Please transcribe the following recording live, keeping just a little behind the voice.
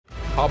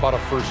How about a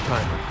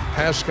first-timer?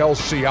 Pascal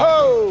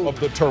Siakam of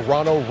the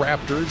Toronto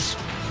Raptors.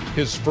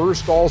 His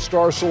first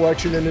All-Star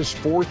selection in his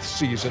fourth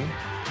season.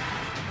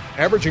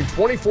 Averaging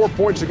 24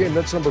 points a game.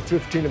 That's number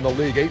 15 in the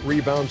league. 8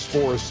 rebounds,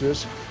 4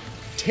 assists.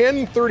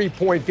 10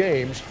 30-point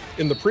games.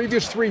 In the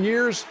previous 3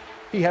 years,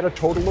 he had a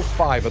total of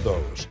 5 of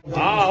those.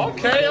 Oh,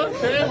 okay.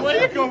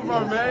 Where you come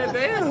from, man?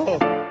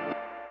 Damn.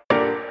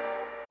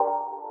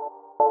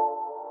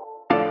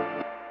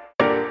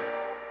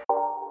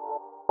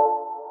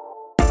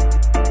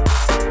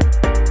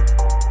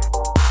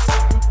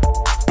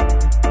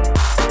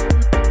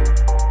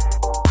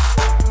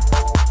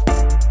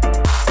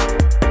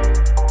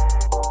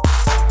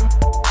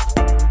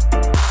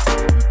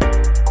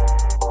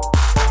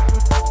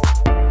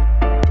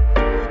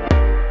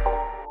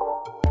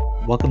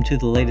 Welcome to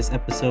the latest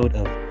episode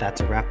of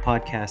That's a Wrap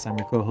podcast. I'm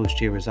your co-host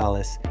Jay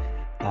Rosales.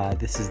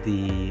 This is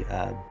the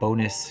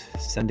bonus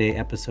Sunday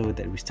episode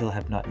that we still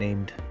have not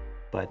named,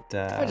 but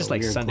I just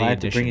like we're Sunday glad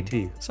edition. to bring it to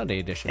you. Sunday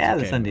edition. Yeah,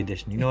 okay. the Sunday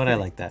edition. You know what? I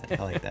like that.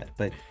 I like that.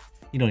 But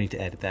you don't need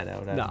to edit that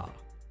out. I'm No.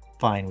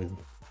 fine with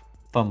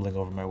fumbling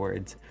over my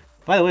words.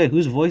 By the way,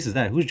 whose voice is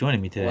that? Who's joining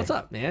me today? What's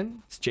up,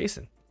 man? It's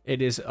Jason.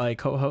 It is a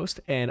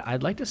co-host, and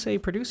I'd like to say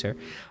producer.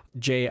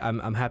 Jay,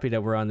 I'm happy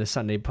that we're on this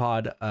Sunday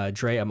pod.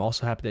 Dre, I'm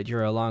also happy that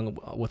you're along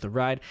with the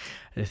ride.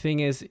 The thing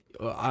is,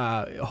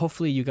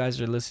 hopefully you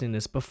guys are listening to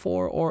this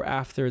before or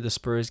after the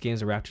Spurs games.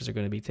 The Raptors are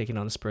going to be taking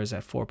on the Spurs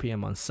at 4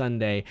 p.m. on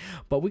Sunday.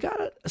 But we got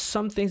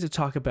some things to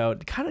talk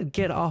about, kind of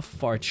get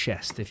off our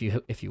chest, if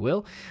you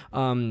will.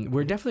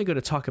 We're definitely going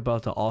to talk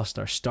about the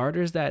All-Star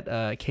starters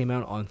that came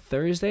out on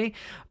Thursday.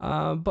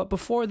 But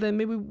before then,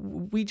 maybe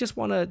we just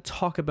want to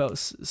talk about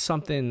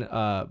something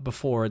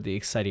before the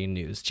exciting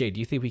news. Jay,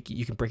 do you think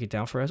you can break it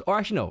down for us? Or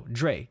actually, no,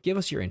 Dre, give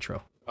us your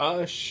intro.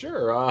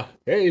 Sure.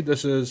 Hey,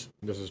 this is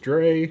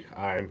Dre.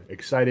 I'm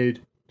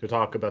excited to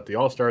talk about the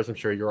All-Stars. I'm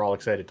sure you're all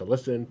excited to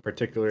listen,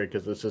 particularly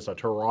because this is a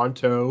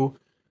Toronto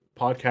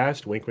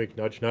podcast. Wink, wink,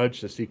 nudge, nudge.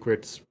 The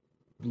secret's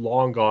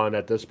long gone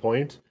at this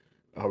point.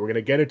 We're going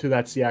to get into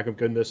that Siakam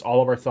goodness,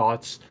 all of our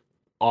thoughts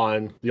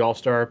on the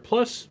All-Star.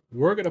 Plus,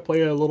 we're going to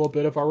play a little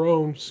bit of our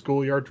own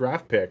schoolyard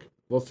draft pick.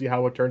 We'll see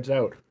how it turns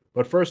out.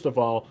 But first of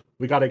all,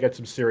 we got to get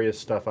some serious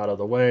stuff out of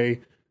the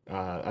way.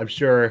 I'm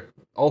sure,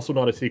 also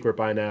not a secret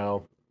by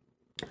now,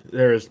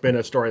 there's been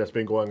a story that's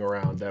been going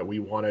around that we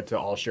wanted to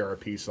all share a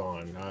piece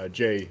on.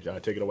 Jay,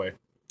 take it away.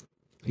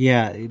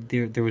 Yeah,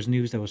 there was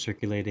news that was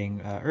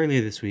circulating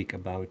earlier this week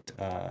about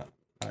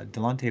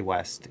Delonte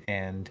West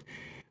and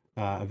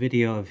a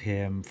video of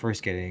him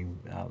first getting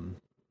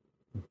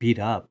beat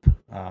up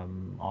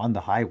on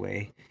the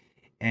highway,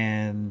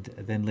 and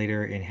then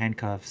later in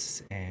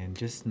handcuffs and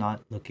just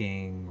not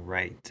looking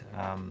right.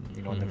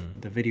 When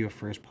the video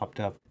first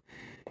popped up,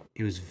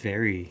 it was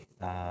very,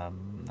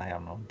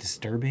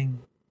 disturbing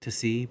to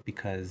see,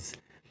 because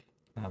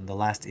the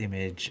last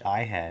image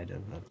I had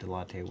of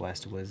Delonte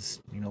West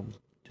was,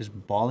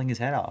 just bawling his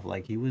head off.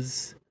 Like, he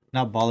was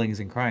not bawling as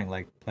in crying,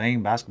 like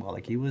playing basketball.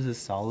 Like, he was a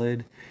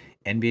solid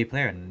NBA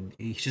player, and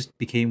he just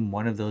became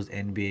one of those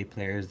NBA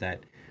players that,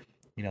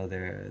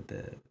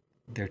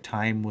 their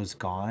time was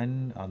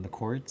gone on the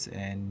courts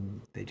and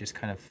they just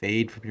kind of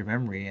fade from your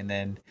memory. And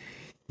then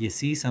you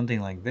see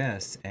something like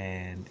this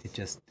and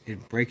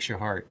it breaks your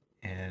heart.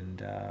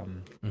 And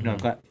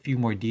I've got a few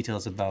more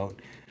details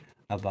about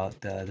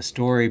the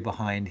story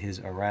behind his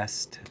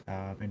arrest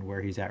and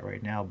where he's at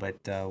right now. But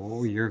what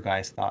were your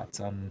guys' thoughts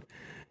on,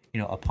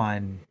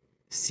 upon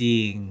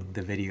seeing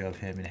the video of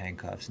him in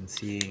handcuffs and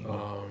seeing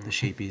the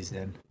shape he's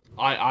in?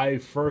 I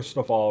first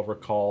of all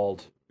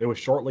recalled it was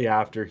shortly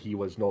after he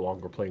was no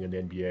longer playing in the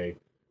NBA,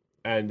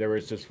 and there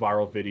was this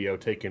viral video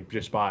taken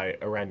just by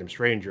a random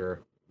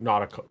stranger,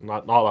 not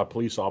a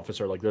police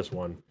officer like this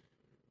one,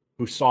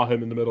 who saw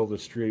him in the middle of the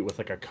street with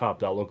like a cup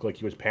that looked like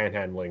he was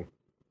panhandling,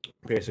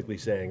 basically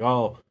saying,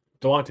 "Oh,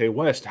 Delonte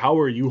West, how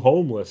are you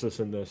homeless? This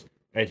and this."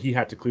 And he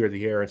had to clear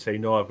the air and say,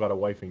 "No, I've got a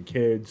wife and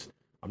kids.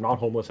 I'm not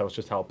homeless. I was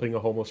just helping a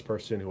homeless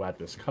person who had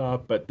this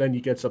cup." But then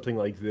you get something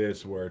like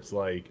this where it's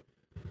like,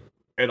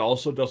 it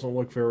also doesn't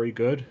look very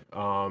good.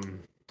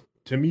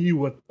 To me,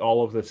 what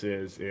all of this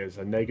is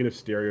a negative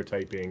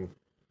stereotyping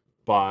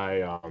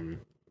by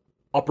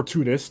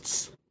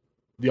opportunists,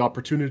 the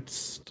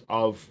opportunists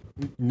of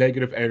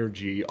negative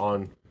energy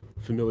on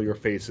familiar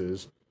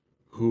faces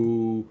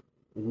who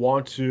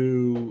want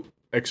to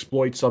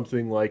exploit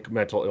something like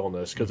mental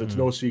illness, because it's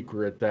no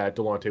secret that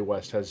Delonte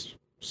West has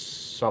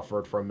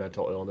suffered from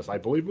mental illness. I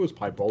believe it was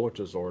bipolar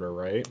disorder,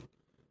 right?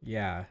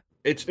 Yeah.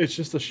 It's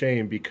just a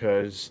shame,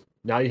 because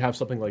now you have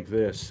something like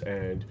this,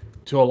 and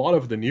to a lot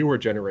of the newer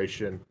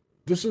generation,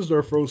 this is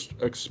their first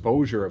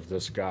exposure of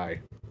this guy.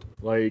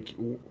 Like,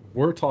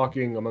 we're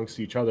talking amongst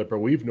each other, but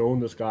we've known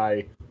this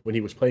guy when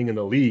he was playing in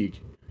the league.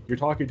 You're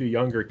talking to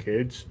younger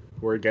kids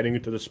who are getting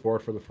into the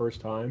sport for the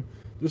first time.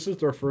 This is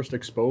their first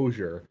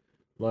exposure.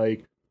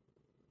 Like,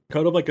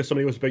 kind of like if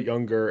somebody was a bit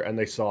younger and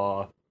they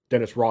saw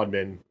Dennis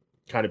Rodman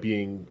kind of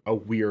being a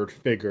weird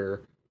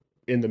figure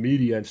in the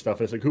media and stuff,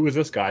 and it's like, who is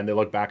this guy? And they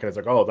look back and it's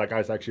like, oh, that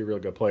guy's actually a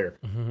really good player.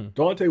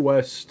 Delonte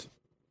West,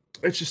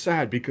 it's just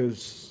sad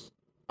because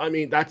I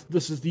mean,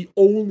 this is the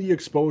only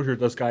exposure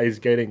this guy is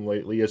getting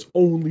lately is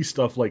only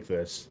stuff like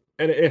this,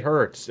 and it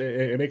hurts.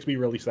 It makes me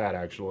really sad,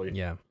 actually.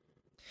 Yeah.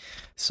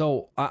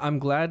 So I'm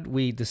glad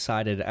we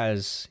decided,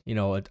 as you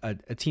know,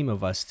 a team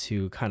of us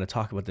to kind of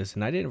talk about this.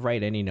 And I didn't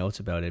write any notes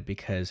about it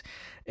because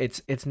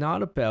it's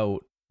not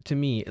about, to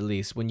me at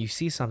least, when you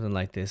see something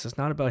like this, it's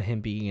not about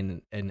him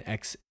being an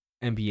ex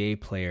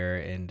NBA player,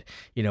 and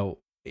you know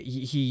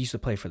he used to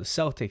play for the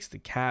Celtics, the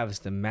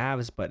Cavs, the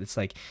Mavs. But it's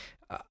like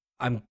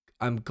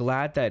I'm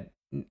glad that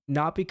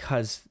not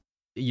because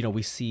you know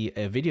we see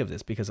a video of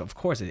this, because of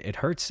course it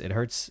hurts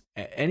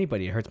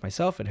anybody, it hurts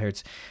myself, it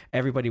hurts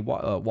everybody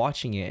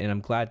watching it. And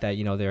I'm glad that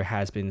you know there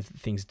has been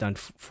things done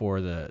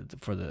for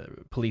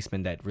the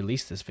policeman that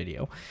released this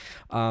video,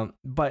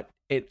 but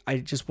I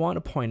just want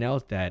to point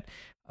out that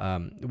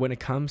when it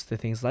comes to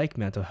things like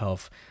mental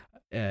health,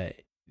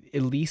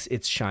 at least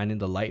it's shining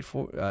the light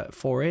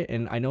for it.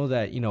 And I know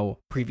that, you know,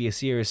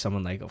 previous years,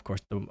 someone like, of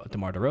course,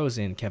 DeMar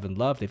DeRozan, Kevin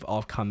Love, they've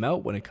all come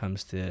out when it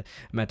comes to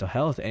mental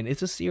health, and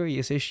it's a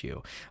serious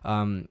issue.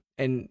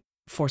 And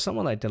for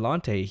someone like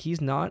Delonte,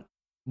 he's not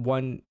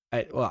one.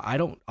 I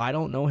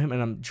don't know him,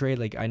 and I'm Dre.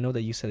 Like, I know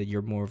that you said that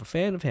you're more of a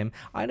fan of him.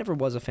 I never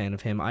was a fan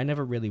of him. I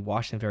never really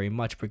watched him very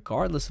much,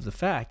 regardless of the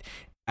fact,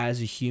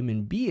 as a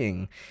human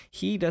being,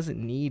 he doesn't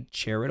need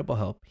charitable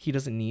help. He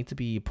doesn't need to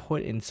be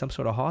put in some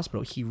sort of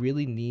hospital. He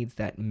really needs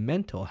that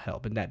mental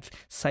help and that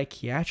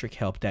psychiatric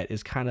help that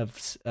is kind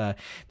of,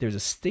 there's a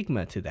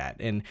stigma to that.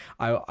 And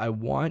I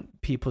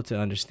want people to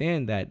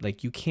understand that,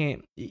 like, you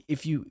can't,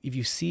 if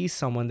you see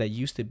someone that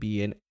used to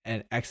be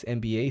an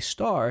ex-NBA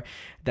star,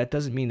 that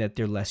doesn't mean that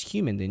they're less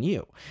human than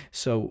you.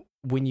 So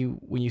when you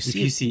if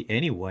you see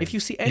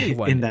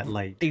anyone in that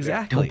light,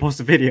 exactly, don't post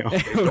a video.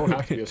 You don't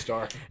have to be a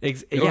star. You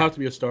don't have to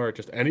be a star,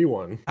 just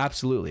anyone.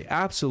 Absolutely.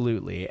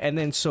 And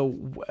then so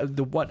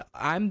what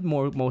I'm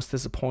most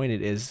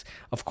disappointed is,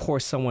 of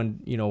course, someone,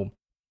 you know,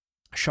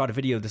 shot a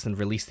video of this and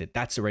released it.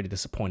 That's already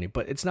disappointing.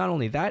 But it's not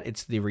only that,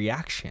 it's the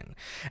reaction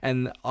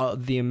and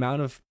the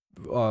amount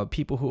of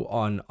people who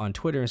on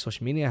Twitter and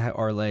social media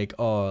are like,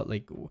 oh,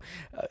 like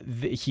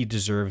he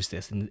deserves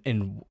this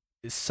in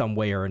some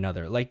way or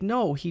another. Like,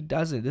 no, he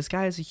doesn't. This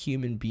guy is a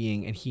human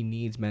being and he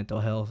needs mental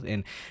health.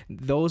 And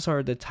those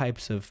are the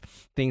types of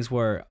things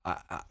where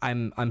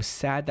I'm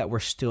sad that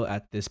we're still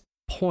at this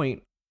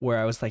point where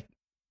I was like,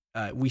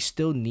 we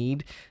still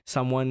need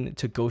someone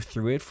to go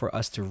through it for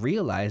us to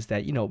realize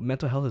that, you know,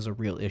 mental health is a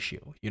real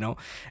issue, you know?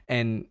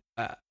 And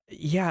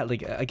yeah,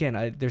 like, again,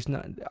 I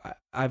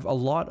have a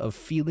lot of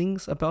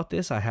feelings about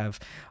this. I have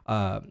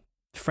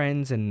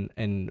friends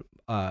and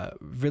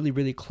really,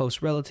 really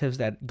close relatives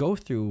that go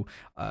through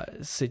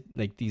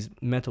like these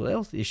mental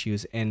health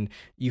issues, and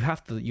you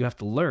have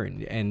to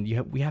learn, and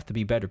we have to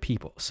be better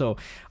people. So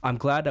I'm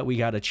glad that we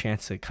got a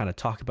chance to kind of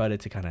talk about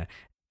it, to kind of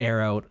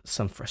air out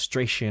some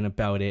frustration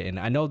about it. And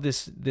I know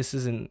this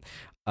isn't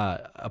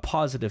a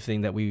positive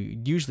thing that we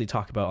usually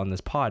talk about on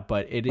this pod,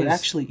 but it is. But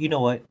actually, you know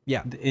what?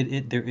 Yeah.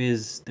 There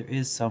is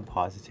some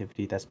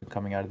positivity that's been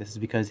coming out of this, is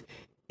because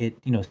it,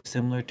 you know,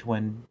 similar to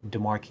when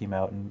DeMar came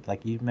out, and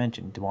like you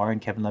mentioned, DeMar and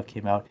Kevin Love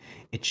came out,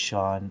 it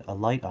shone a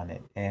light on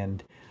it.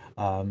 And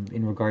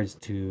in regards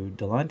to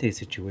Delonte's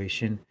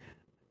situation,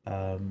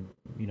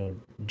 you know,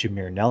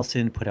 Jameer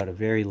Nelson put out a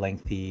very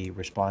lengthy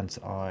response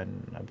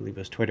on, I believe it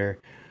was Twitter,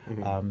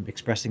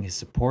 expressing his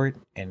support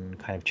and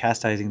kind of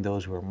chastising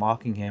those who are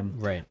mocking him.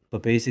 Right.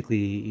 But basically,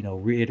 you know,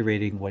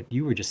 reiterating what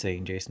you were just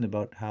saying, Jason,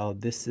 about how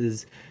this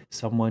is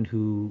someone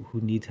who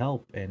needs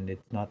help, and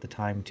it's not the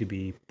time to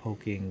be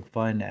poking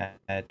fun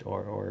at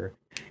or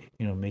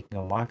you know, making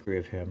a mockery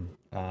of him.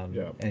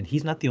 And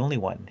he's not the only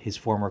one. His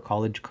former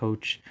college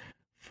coach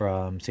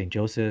from St.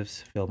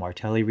 Joseph's, Phil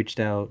Martelli,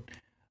 reached out.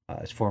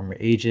 His former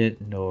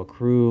agent, Noah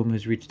Kroom,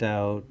 has reached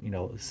out. You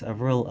know,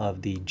 several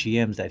of the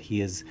GMs that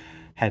he has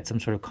had some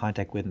sort of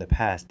contact with in the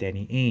past,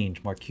 Danny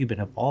Ainge, Mark Cuban,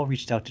 have all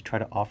reached out to try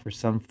to offer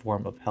some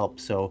form of help.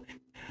 So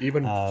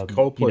even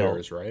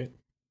co-players, you know, right?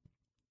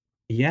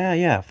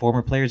 Yeah,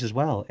 former players as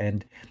well.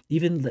 And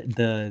even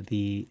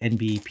the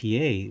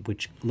NBPA,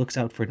 which looks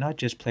out for not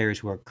just players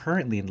who are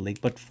currently in the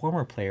league, but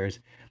former players,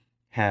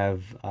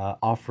 have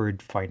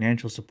offered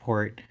financial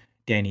support.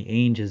 Danny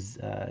Ainge has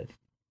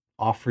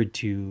offered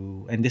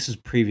to, and this is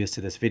previous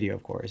to this video,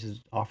 of course,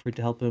 is offered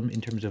to help him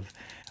in terms of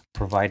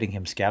providing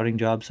him scouting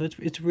jobs. So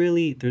it's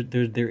really,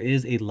 there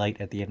is a light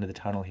at the end of the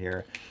tunnel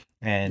here.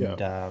 And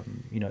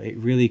you know, it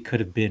really could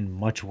have been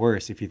much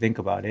worse if you think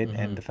about it.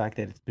 And the fact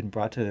that it's been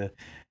brought to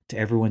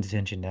everyone's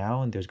attention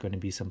now, and there's going to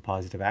be some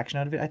positive action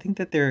out of it, I think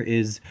that there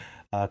is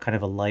kind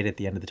of a light at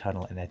the end of the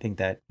tunnel. And I think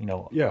that, you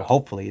know,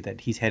 hopefully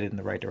that he's headed in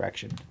the right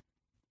direction.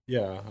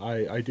 Yeah,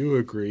 I do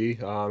agree.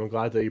 I'm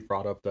glad that you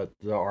brought up that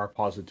there are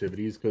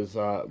positivities, because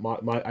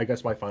I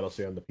guess my final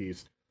say on the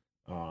piece,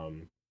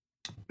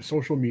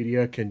 social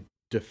media can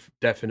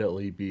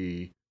definitely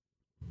be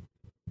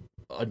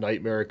a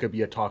nightmare. It could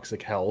be a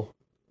toxic hell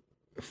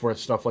for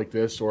stuff like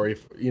this, or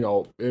if, you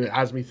know, it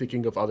has me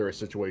thinking of other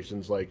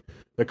situations like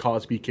the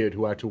Cosby kid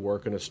who had to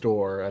work in a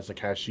store as a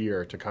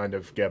cashier to kind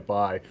of get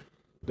by.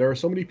 There are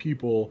so many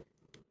people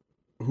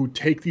who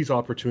take these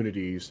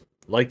opportunities,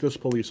 like this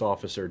police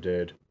officer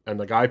did, and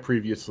the guy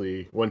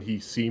previously, when he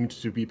seemed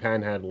to be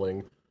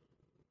panhandling,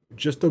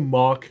 just to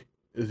mock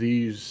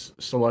these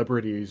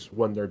celebrities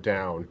when they're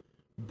down.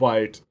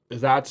 But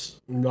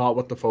that's not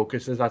what the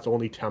focus is. That's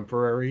only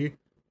temporary.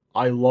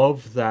 I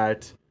love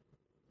that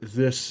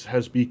this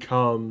has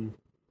become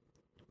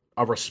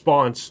a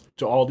response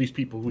to all these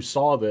people who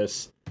saw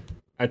this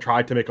and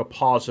tried to make a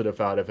positive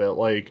out of it.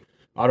 Like,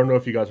 I don't know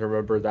if you guys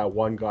remember that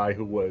one guy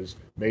who was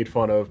made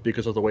fun of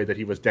because of the way that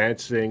he was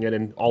dancing, and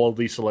then all of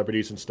these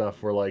celebrities and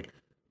stuff were like,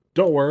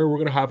 "Don't worry, we're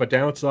gonna have a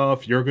dance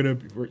off.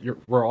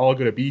 We're all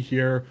gonna be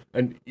here."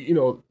 And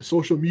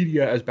social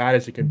media, as bad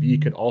as it can be,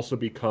 can also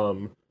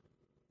become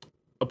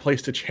a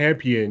place to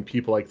champion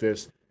people like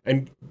this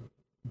and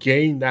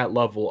gain that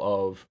level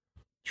of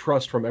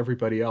trust from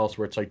everybody else,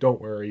 where it's like, don't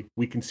worry,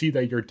 we can see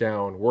that you're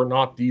down. We're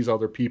not these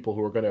other people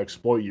who are going to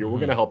exploit you. We're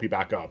going to help you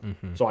back up.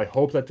 So I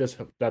hope that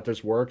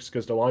this works,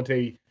 because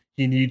Delonte,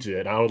 he needs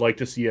it. I would like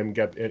to see him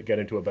get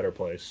into a better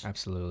place.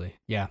 Absolutely.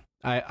 Yeah,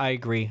 I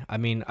agree. I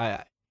mean,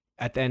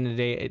 at the end of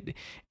the day,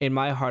 in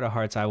my heart of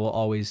hearts, I will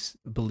always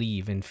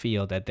believe and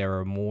feel that there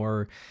are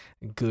more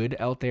good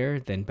out there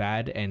than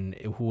bad, and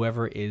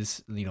whoever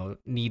is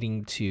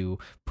needing to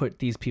put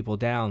these people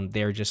down,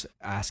 they're just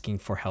asking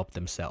for help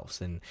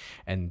themselves,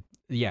 and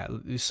yeah,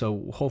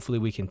 so hopefully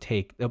we can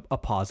take a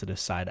positive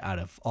side out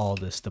of all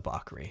this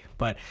debauchery.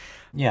 But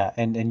yeah,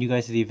 and you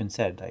guys had even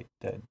said like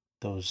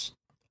those,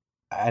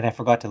 and I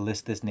forgot to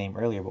list this name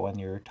earlier, but when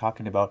you're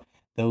talking about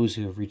those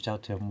who have reached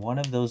out to him, one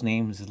of those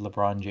names is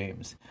LeBron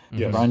James.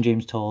 Yes. LeBron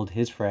James told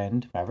his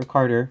friend Maverick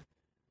Carter,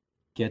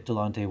 get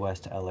Delonte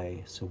West to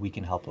LA so we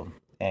can help him.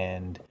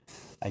 And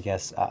I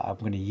guess I'm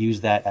going to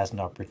use that as an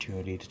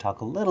opportunity to talk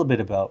a little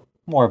bit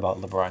more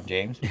about LeBron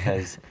James,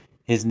 because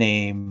his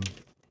name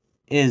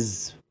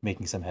is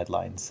making some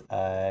headlines.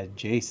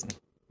 Jason,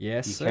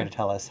 yes, you sir. care to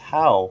tell us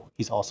how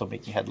he's also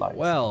making headlines?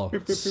 Well,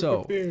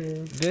 so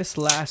this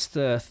last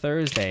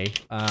Thursday,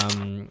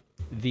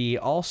 the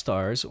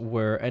All-Stars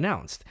were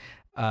announced.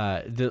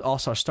 The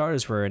All-Star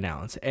starters were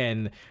announced,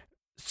 and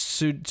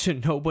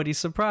to nobody's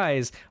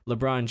surprise,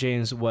 LeBron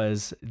James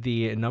was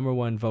the number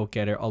one vote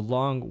getter,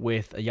 along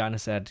with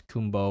Giannis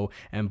Antetokounmpo,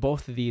 and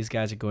both of these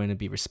guys are going to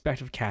be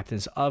respective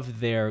captains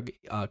of their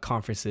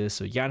conferences.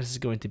 So Giannis is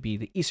going to be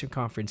the Eastern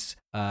Conference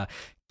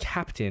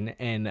captain,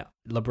 and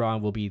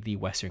LeBron will be the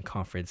Western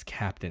Conference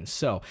captain.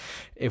 So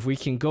if we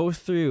can go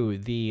through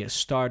the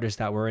starters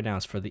that were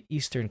announced for the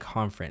Eastern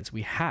Conference,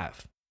 we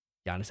have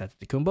Giannis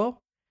Antetokounmpo,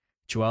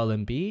 Joel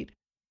Embiid,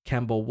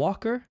 Kemba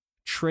Walker,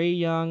 Trae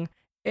Young,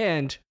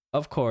 and,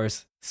 of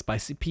course,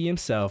 Spicy P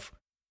himself,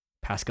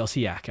 Pascal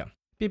Siakam.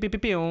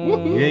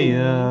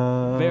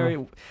 Yeah.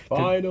 Very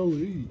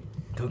Finally.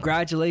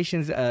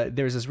 Congratulations.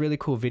 There's this really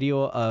cool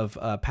video of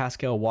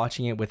Pascal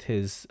watching it with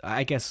his,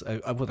 I guess,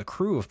 with a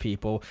crew of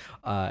people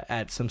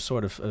at some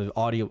sort of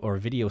audio or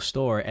video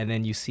store. And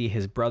then you see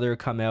his brother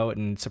come out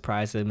and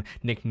surprise him.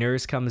 Nick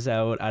Nurse comes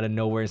out of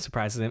nowhere and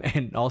surprises him.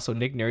 And also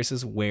Nick Nurse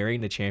is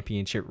wearing the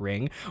championship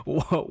ring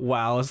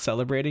while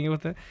celebrating it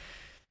with it.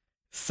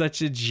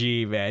 Such a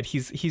G, man.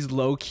 He's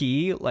low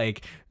key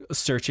like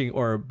searching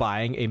or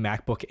buying a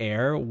MacBook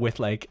Air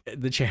with like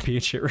the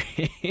championship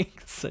ring.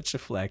 Such a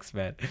flex,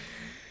 man.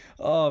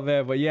 Oh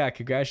man, but yeah,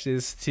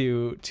 congratulations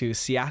to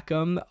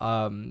Siakam.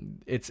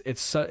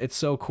 It's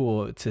so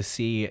cool to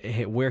see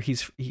where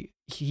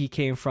he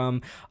came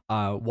from,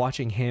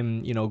 watching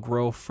him,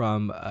 grow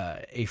from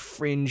a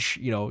fringe,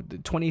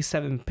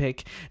 27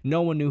 pick.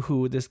 No one knew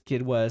who this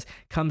kid was.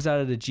 Comes out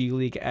of the G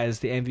League as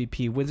the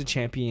MVP, wins a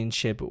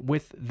championship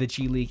with the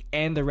G League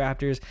and the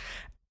Raptors,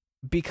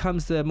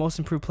 becomes the most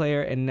improved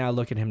player, and now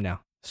look at him now,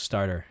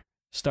 starter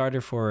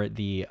for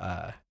the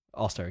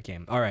All-Star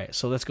game. All right,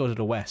 so let's go to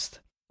the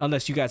West.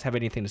 Unless you guys have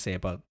anything to say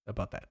about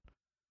that.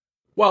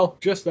 Well,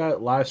 just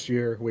that last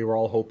year we were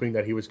all hoping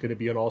that he was going to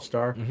be an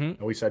all-star, and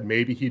we said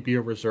maybe he'd be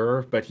a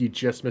reserve, but he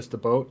just missed the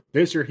boat.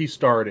 This year he's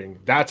starting.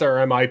 That's our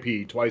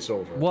MIP twice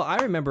over. Well, I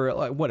remember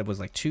it was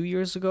like 2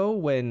 years ago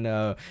when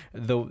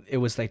it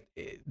was like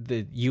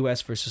the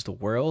U.S. versus the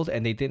world,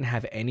 and they didn't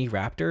have any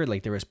Raptor.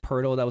 Like there was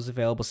Pirtle that was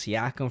available,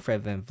 Siakam,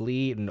 Fred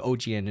VanVleet, and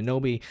OG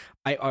Anunoby.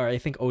 I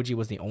think OG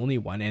was the only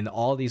one, and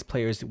all these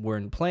players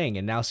weren't playing,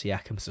 and now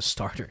Siakam's a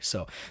starter.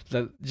 So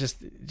that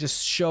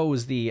just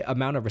shows the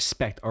amount of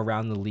respect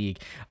around the league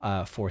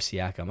for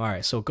Siakam. All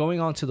right, so going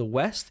on to the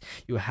West,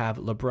 you have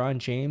LeBron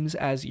James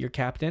as your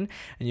captain,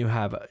 and you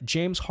have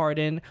James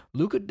Harden,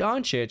 Luka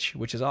Doncic,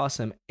 which is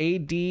awesome,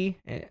 AD,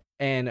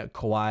 and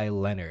Kawhi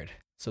Leonard.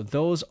 So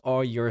those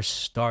are your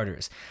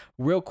starters.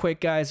 Real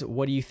quick, guys,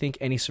 what do you think?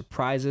 Any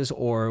surprises,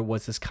 or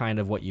was this kind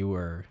of what you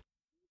were,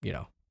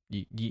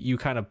 you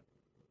kind of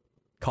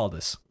called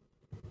this?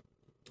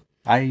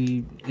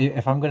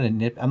 If I'm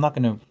gonna I'm not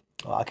gonna.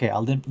 Okay,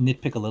 I'll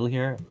nitpick a little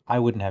here. I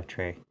wouldn't have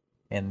Trae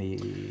in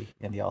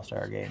the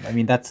All-Star game. I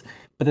mean, but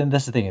then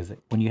that's the thing, is that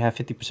when you have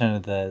 50%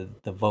 of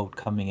the vote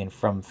coming in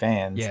from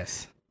fans,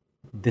 Yes.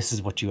 this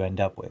is what you end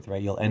up with,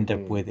 right? You'll end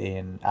up with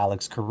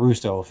Alex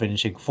Caruso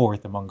finishing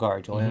 4th among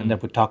guards. You'll end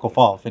up with Taco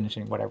Fall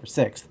finishing whatever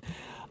 6th.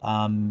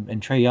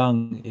 And Trey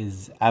Young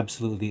is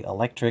absolutely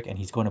electric, and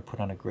he's going to put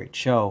on a great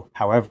show.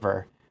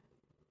 However,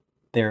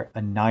 they're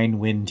a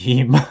 9-win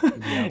team,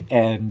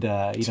 and you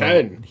know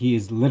 10. he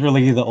is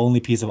literally the only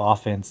piece of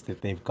offense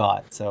that they've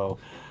got. So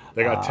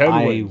They got 10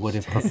 I wins. would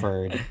have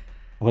preferred.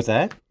 What's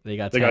that? They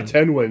got They 10. got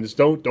 10 wins.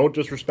 Don't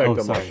disrespect Oh,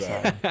 them sorry, like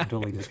that. I'm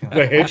totally They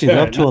discounting. hit Actually, they're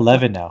up 10. to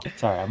 11 now.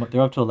 Sorry,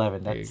 they're up to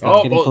 11. There you That's go.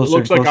 Oh, getting well, it closer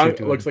looks and like closer I'm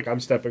to looks it. like I'm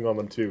stepping on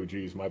them too.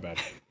 Jeez, my bad.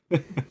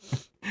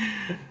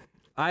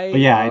 But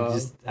yeah,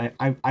 Uh,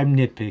 I'm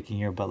nitpicking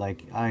here, but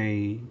like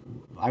I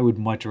would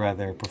much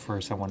rather prefer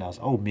someone else.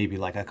 Oh, maybe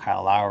like a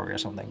Kyle Lowry or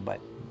something, but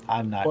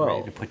I'm not ready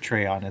Well- to put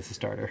Trey on as a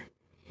starter.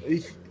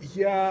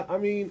 Yeah, I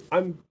mean,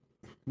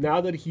 now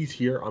that he's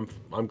here,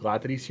 I'm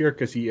glad that he's here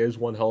because he is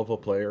one hell of a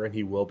player and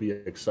he will be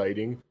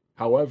exciting.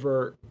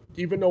 However,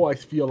 even though I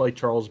feel like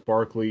Charles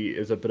Barkley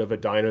is a bit of a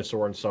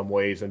dinosaur in some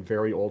ways and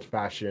very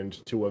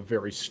old-fashioned to a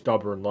very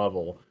stubborn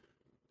level,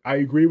 I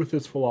agree with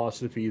his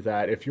philosophy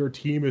that if your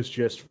team is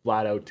just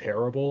flat out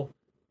terrible,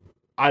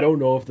 I don't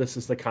know if this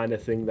is the kind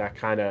of thing that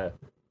kind of,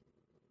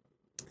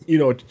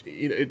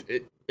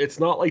 it's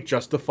not like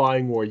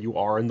justifying where you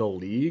are in the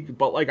league,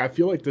 but like I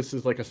feel like this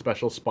is like a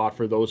special spot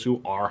for those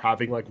who are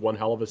having like one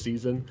hell of a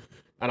season.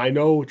 And I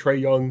know Trey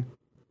Young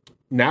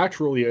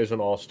naturally is an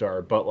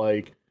all-star, but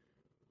like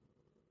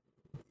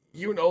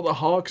the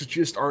Hawks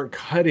just aren't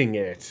cutting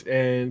it.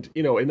 And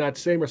in that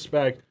same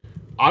respect,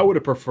 I would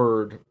have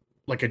preferred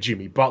like a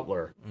Jimmy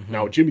Butler.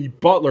 Now, Jimmy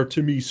Butler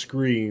to me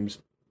screams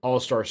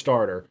all-star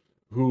starter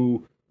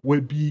who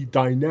would be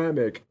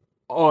dynamic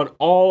on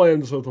all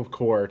ends of the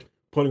court,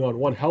 putting on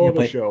one hell of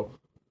a show.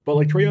 But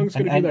like Trey Young's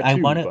going to do that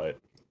too. But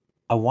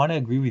I want to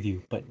agree with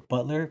you, but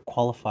Butler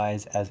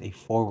qualifies as a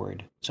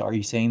forward. So are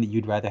you saying that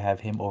you'd rather have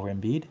him over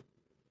Embiid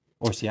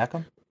or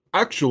Siakam?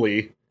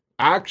 actually,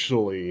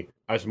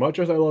 as much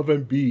as I love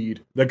Embiid,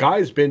 the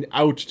guy's been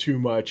out too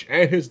much,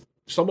 and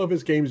some of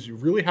his games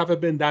really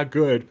haven't been that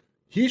good.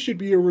 He should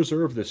be a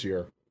reserve this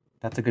year.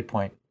 That's a good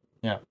point.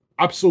 Yeah.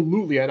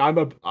 Absolutely. And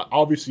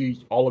obviously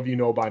all of you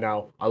know by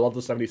now, I love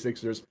the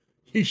 76ers.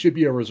 He should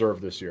be a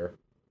reserve this year.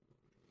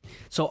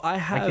 So I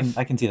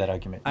can see that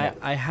argument. Yeah.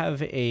 I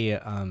have a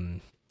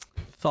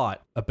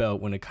thought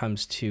about when it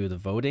comes to the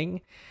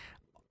voting.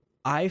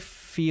 I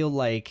feel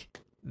like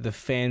the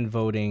fan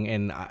voting,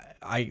 and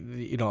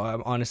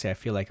honestly, I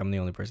feel like I'm the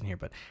only person here,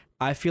 but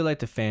I feel like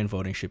the fan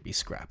voting should be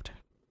scrapped.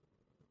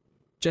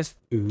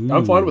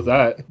 I'm fine with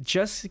that.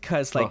 Just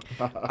because, like,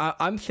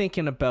 I'm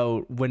thinking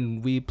about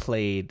when we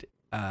played,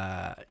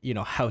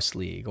 House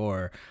League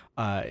or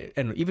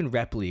and even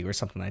Rep League or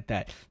something like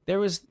that. There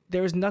was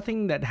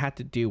nothing that had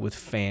to do with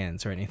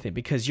fans or anything,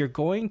 because you're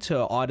going to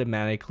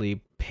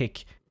automatically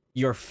pick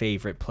your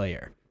favorite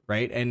player,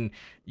 right? And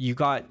you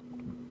got,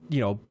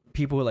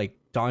 people like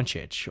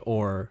Doncic,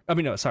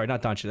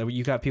 not Doncic.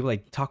 You got people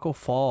like Taco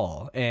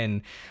Fall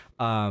and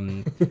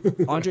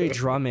Andre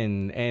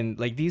Drummond, and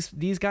like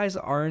these guys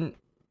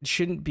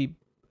shouldn't be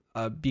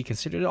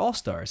considered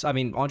all-stars. I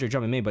mean, Andre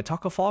Drummond may, but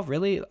Taco Fall,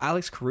 really?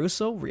 Alex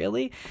Caruso,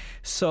 really?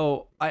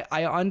 So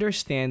I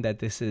understand that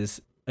this is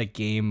a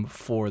game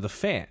for the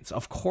fans.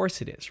 Of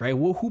course it is, right?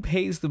 Well, who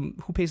pays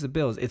the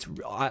bills? It's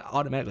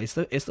automatically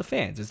it's the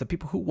fans. It's the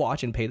people who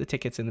watch and pay the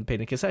tickets and pay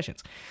the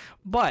concessions.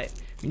 But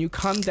when you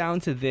come down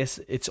to this,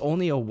 it's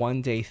only a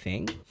one-day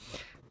thing.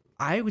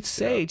 I would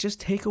say just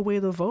take away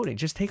the voting,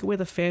 just take away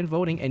the fan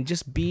voting, and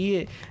just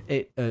be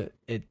the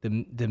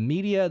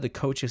media, the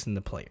coaches, and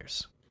the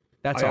players.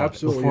 That's I all.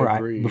 absolutely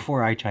agree.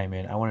 Before I chime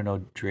in, I want to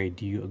know, Dre,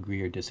 do you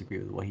agree or disagree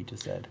with what he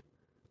just said?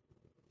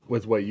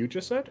 With what you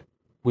just said?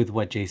 With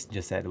what Jason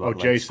just said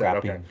about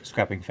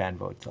scrapping fan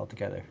votes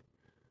altogether.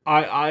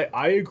 I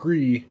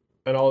agree,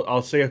 and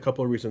I'll say a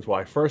couple of reasons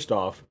why. First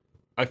off,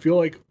 I feel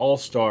like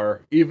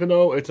All-Star, even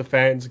though it's a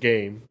fans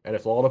game and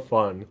it's a lot of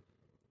fun,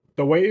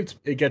 the way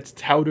it gets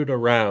touted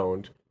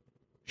around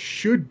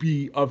should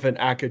be of an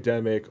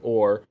academic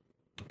or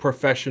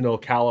professional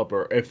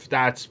caliber, if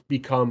that's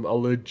become a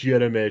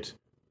legitimate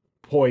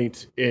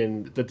point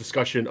in the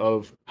discussion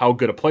of how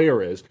good a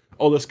player is.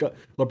 Oh, this guy,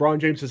 LeBron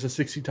James is a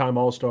 60-time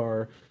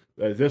All-Star.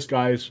 This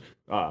guy's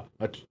a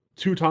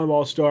 2-time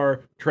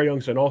All-Star. Trey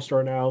Young's an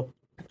All-Star now.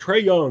 Trey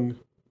Young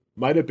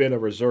might have been a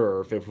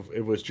reserve if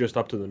it was just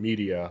up to the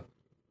media.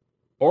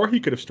 Or he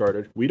could have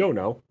started. We don't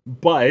know.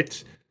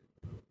 But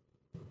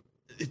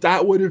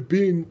that would have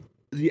been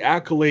the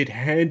accolade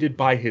handed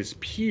by his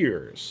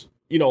peers.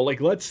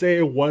 Like, let's say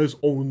it was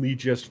only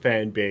just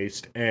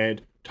fan-based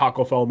and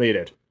Taco Fall made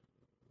it.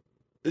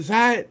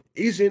 That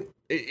isn't...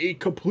 It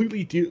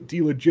completely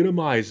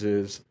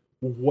delegitimizes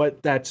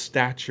what that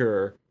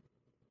stature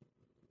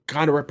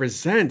kind of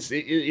represents.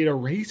 It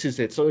erases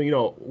it.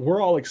 So,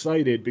 we're all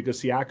excited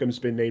because Siakam's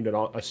been named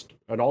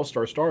an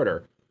all-star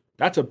starter.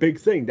 That's a big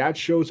thing. That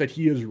shows that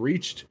he has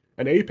reached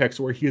an apex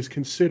where he is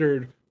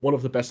considered one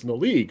of the best in the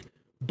league.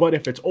 But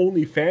if it's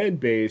only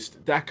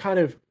fan-based, that kind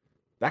of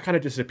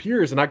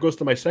disappears. And that goes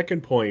to my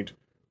second point,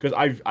 because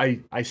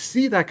I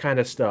see that kind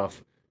of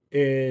stuff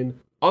in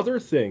other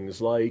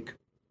things, like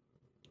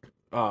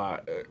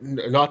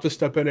not to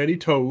step on any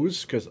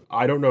toes, because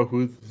I don't know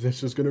who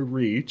this is going to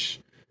reach,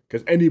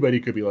 because anybody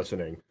could be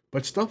listening.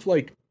 But stuff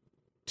like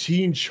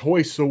Teen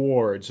Choice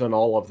Awards and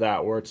all of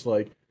that, where it's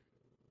like,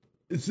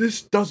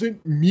 this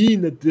doesn't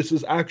mean that this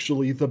is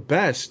actually the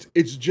best.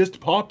 It's just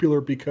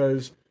popular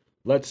because,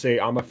 let's say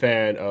I'm a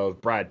fan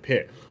of Brad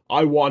Pitt.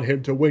 I want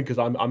him to win because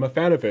I'm a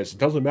fan of his. It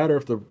doesn't matter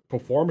if the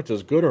performance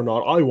is good or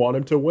not. I want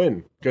him to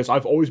win because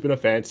I've always been a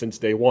fan since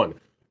day one.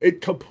 It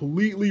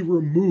completely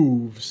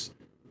removes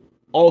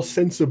all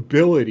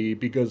sensibility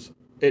because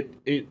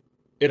it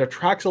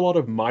attracts a lot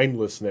of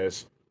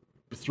mindlessness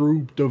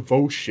through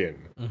devotion.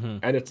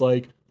 And it's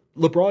like,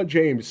 LeBron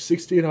James,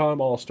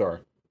 16-time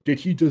All-Star.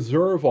 Did he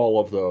deserve all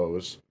of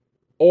those?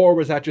 Or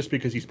was that just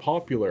because he's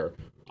popular?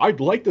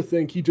 I'd like to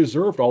think he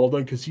deserved all of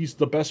them because he's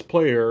the best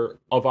player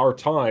of our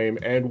time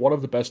and one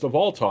of the best of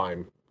all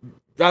time.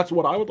 That's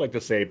what I would like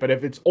to say. But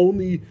if it's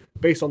only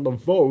based on the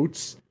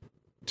votes,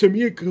 to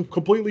me,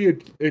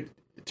 it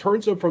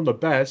turns him from the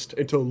best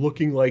into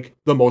looking like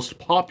the most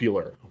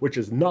popular, which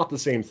is not the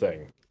same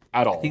thing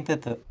at all. I think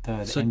that the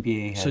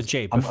NBA has... So,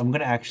 Jay, I'm going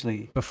to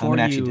actually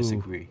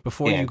disagree.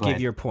 Before you give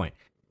ahead. your point,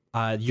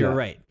 you're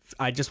right.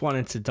 I just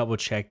wanted to double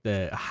check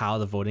how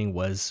the voting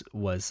was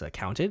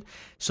counted.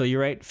 So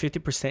you're right,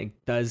 50%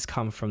 does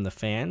come from the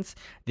fans.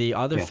 The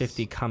other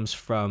 50 comes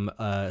from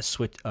a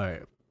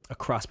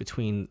cross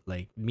between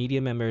like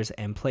media members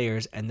and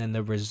players, and then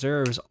the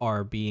reserves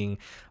are being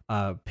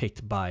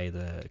picked by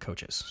the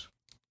coaches.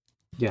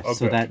 Yes. Okay.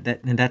 So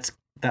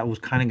that was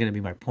kind of going to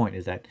be my point,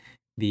 is that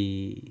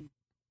the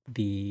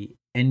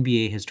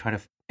NBA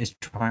is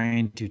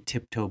trying to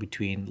tiptoe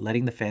between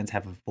letting the fans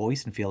have a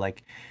voice and feel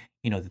like,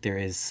 that there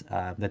is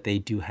that they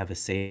do have a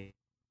say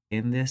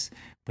in this,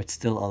 but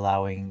still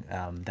allowing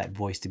that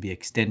voice to be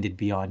extended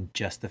beyond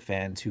just the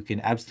fans, who can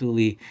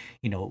absolutely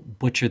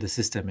butcher the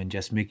system and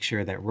just make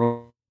sure that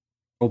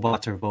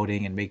robots are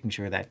voting and making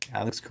sure that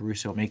Alex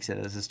Caruso makes it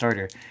as a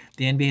starter.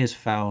 The NBA has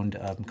found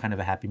kind of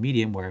a happy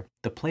medium where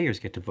the players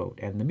get to vote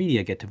and the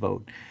media get to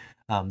vote.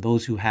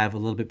 Those who have a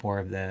little bit more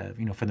of the,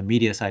 from the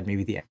media side,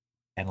 maybe the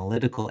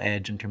analytical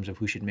edge in terms of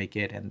who should make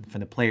it, and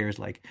from the players,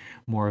 like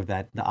more of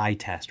the eye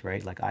test,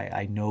 right? Like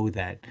I know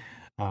that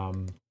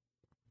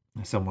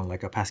someone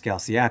like a Pascal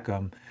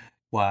Siakam,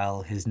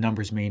 while his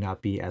numbers may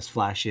not be as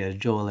flashy as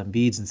Joel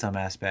Embiid's in some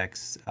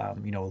aspects,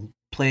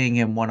 playing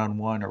him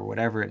one-on-one or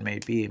whatever it may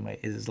be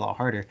is a lot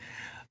harder.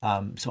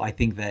 So I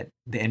think that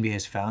the NBA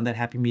has found that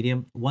happy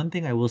medium. One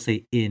thing I will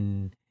say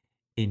in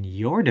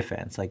your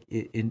defense, like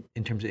in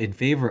terms of in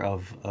favor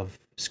of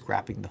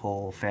scrapping the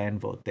whole fan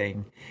vote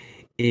thing,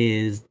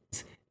 is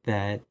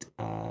that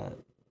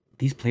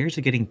these players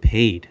are getting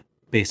paid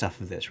based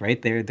off of this,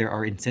 right? There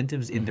are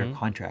incentives in their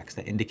contracts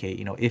that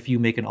indicate, if you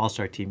make an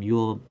all-star team,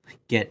 you'll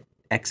get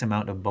X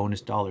amount of bonus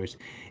dollars.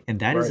 And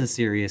that is a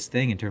serious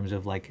thing in terms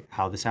of like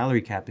how the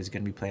salary cap is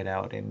going to be played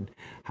out and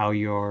how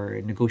your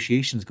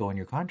negotiations go in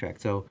your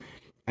contract. So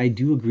I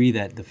do agree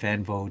that the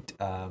fan vote,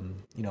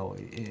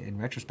 in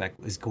retrospect,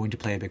 is going to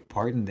play a big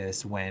part in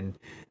this when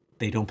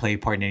they don't play a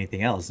part in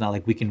anything else. It's not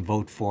like we can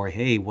vote for,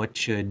 hey, what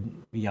should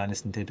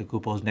Giannis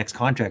Antetokounmpo's next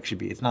contract should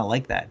be. It's not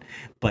like that.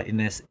 But in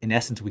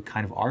essence, we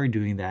kind of are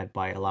doing that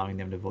by allowing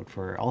them to vote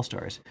for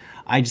All-Stars.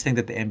 I just think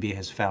that the NBA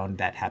has found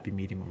that happy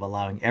medium of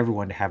allowing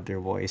everyone to have their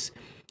voice,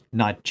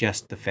 not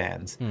just the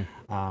fans.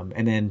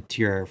 And then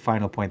to your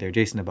final point there,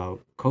 Jason,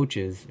 about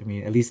coaches, I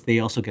mean, at least they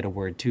also get a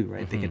word too,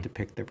 right? They get to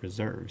pick their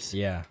reserves.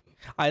 Yeah.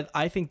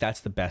 I think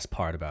that's the best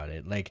part about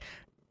it. Like,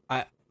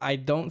 I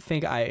don't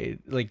think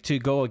to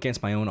go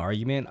against my own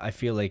argument. I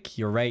feel like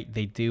you're right.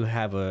 They do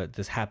have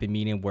this happy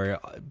medium where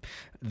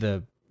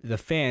the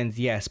fans,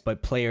 yes,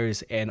 but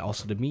players and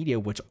also the media,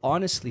 which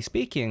honestly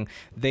speaking,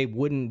 they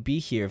wouldn't be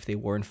here if they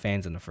weren't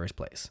fans in the first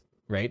place,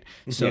 right?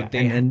 So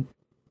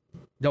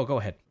no, go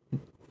ahead.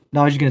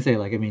 No, I was just gonna say,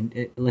 like, I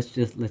mean, let's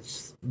just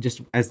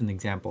as an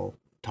example,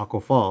 Taco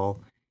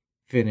Fall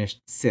finished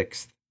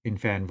 6th in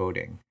fan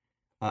voting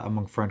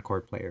among front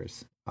court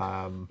players.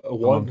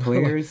 Among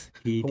players,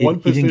 he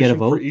didn't get a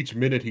vote for each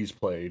minute he's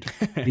played.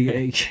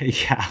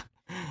 Yeah,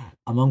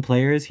 among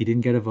players, he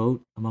didn't get a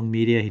vote. Among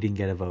media, he didn't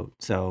get a vote.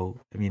 So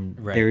I mean,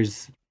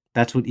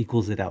 that's what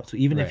equals it out. So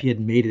even if he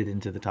had made it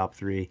into the top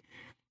 3,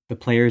 the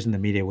players and the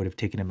media would have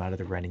taken him out of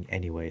the running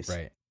anyways.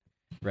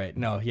 Right.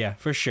 No, yeah,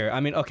 for sure. I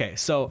mean, okay,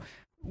 so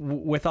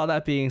with all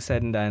that being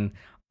said and done,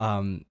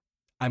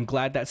 I'm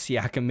glad that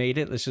Siakam made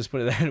it. Let's just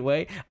put it that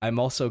way. I'm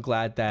also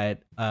glad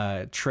that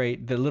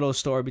the little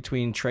story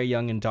between Trae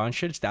Young and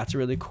Doncic, that's a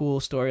really cool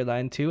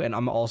storyline too. And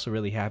I'm also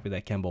really happy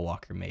that Kemba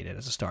Walker made it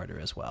as a starter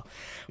as well.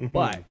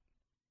 But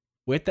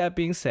with that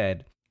being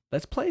said,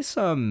 let's play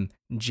some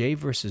Jay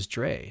versus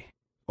Dre.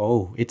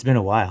 Oh, it's been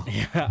a while.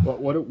 Yeah.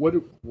 What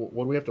do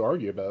we have to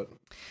argue about?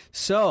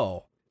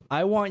 So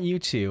I want you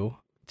two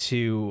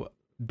to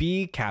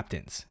be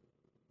captains.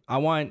 I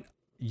want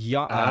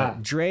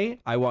Dre,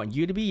 I want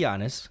you to be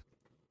Giannis,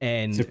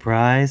 and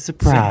surprise.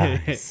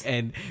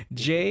 And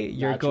Jay,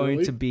 you're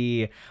going to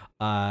be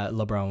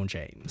LeBron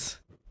James.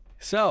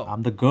 So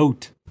I'm the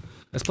GOAT.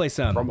 Let's play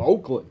some from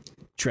Oakland.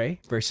 Dre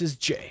versus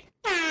Jay.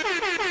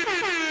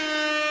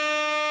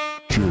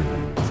 Jay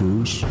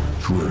versus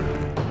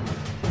Dre.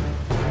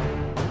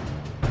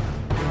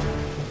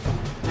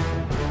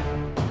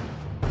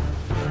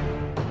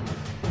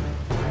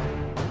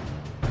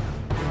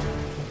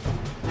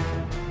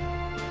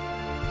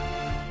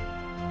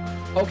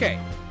 Okay,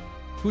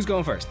 who's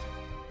going first?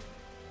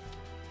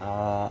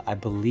 I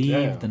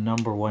believe the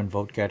number one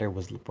vote getter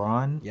was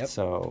LeBron. Yep.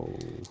 So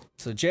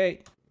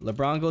Jay,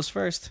 LeBron goes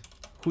first.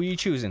 Who are you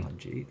choosing? oh,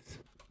 jeez.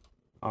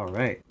 All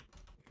right.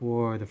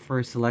 For the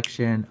first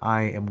selection,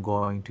 I am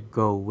going to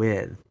go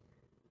with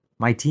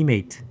my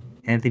teammate,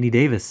 Anthony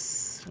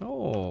Davis.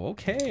 Oh,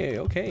 okay.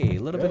 A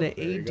little bit of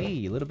there you AD, go.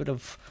 a little bit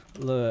of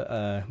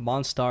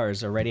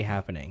Monstars already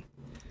happening,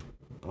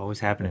 Always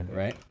happening.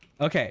 right?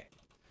 Okay,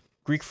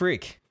 Greek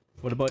Freak.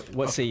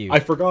 What say you? I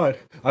forgot.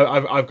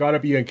 I've got to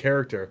be in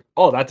character.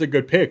 Oh, that's a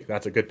good pick.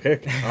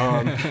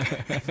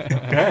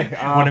 Okay.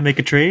 Want to make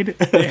a trade?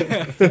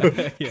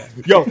 Yeah.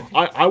 Yo,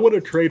 I would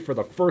have traded for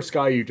the first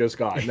guy you just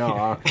got.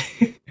 No,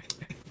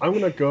 I'm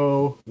gonna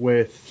go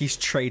with. He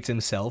trades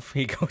himself.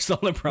 He goes on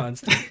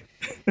LeBron's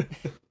team.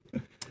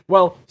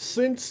 Well,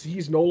 since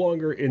he's no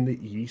longer in the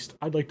East,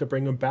 I'd like to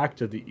bring him back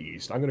to the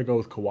East. I'm gonna go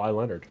with Kawhi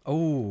Leonard.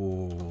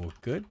 Oh,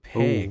 good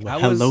pick. Ooh,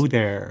 hello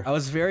there. I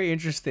was very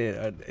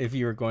interested if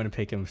you were going to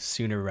pick him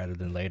sooner rather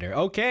than later.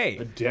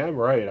 Okay, Damn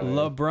right.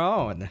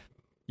 LeBron,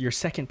 your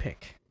second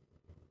pick.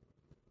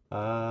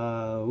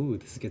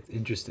 This gets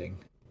interesting.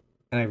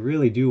 And I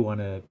really do want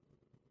to.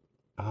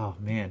 Oh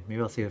man,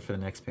 maybe I'll save it for the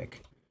next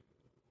pick.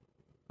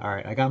 All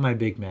right, I got my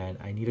big man.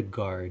 I need a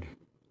guard.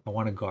 I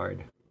want a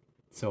guard.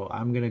 So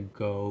I'm gonna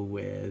go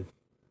with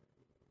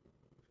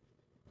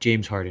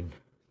James Harden.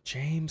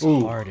 James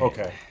Ooh, Harden.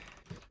 okay.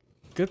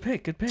 Good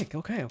pick.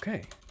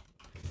 Okay.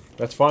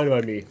 That's fine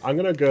by me. I'm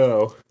gonna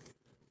go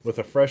with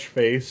a fresh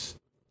face,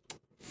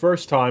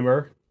 first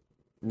timer.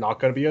 Not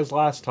gonna be his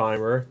last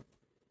timer.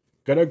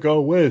 Gonna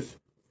go with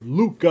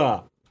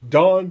Luka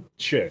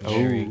Doncic.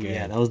 Very good.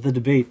 Yeah, that was the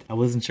debate. I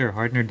wasn't sure,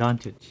 Harden or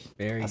Doncic.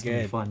 Very That's good.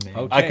 gonna be fun, man.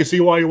 Okay. I can see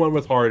why you went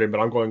with Harden, but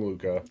I'm going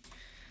Luka.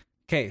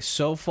 Okay,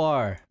 so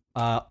far,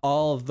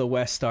 all of the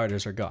West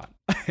starters are gone.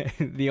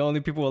 The only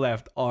people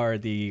left are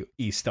the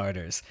East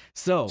starters.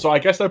 So So I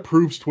guess that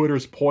proves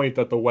Twitter's point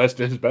that the West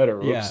is better.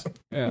 yeah. Oops.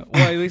 Well,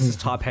 at least it's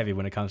top heavy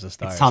when it comes to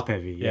stars. It's top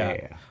heavy. Yeah.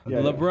 Yeah. Yeah,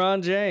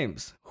 LeBron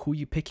James, who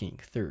you picking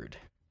third?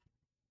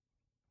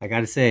 I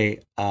gotta say,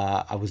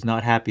 I was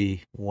not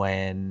happy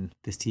when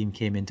this team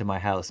came into my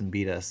house and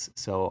beat us.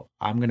 So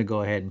I'm gonna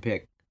go ahead and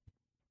pick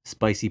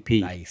Spicy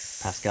P.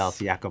 Nice. Pascal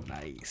Siakam.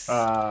 Nice.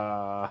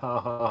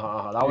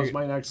 That was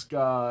my next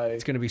guy.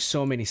 It's gonna be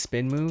so many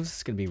spin moves.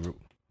 It's gonna be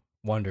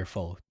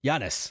wonderful.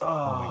 Giannis,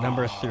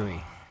 number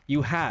 3.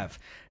 You have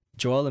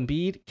Joel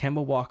Embiid,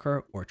 Kemba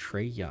Walker, or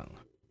Trae Young.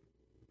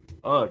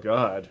 Oh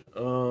God.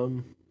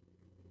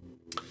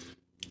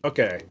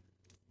 Okay.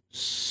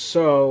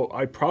 So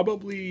I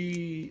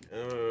probably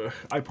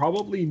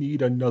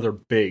need another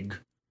big.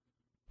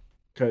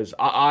 Because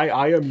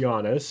I am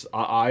Giannis,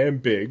 I am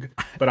big,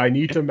 but I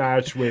need to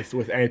match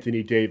with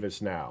Anthony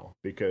Davis now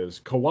because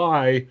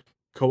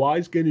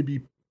Kawhi's going to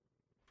be,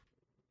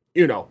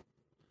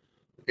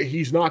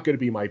 he's not going to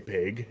be my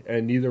big,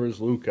 and neither is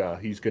Luka.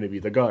 He's going to be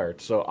the guard.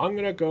 So I'm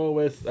going to go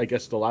with, I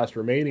guess, the last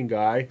remaining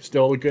guy.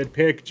 Still a good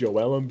pick,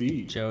 Joel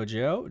Embiid.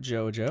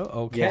 Jojo.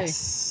 Okay.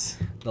 Yes.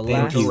 The Thank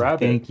last. you.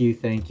 Rabbit.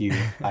 Thank you.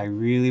 I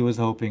really was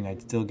hoping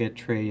I'd still get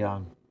Trae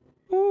Young.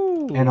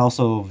 Ooh. And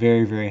also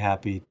very, very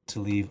happy to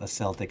leave a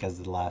Celtic as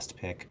the last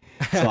pick.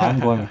 So I'm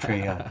going with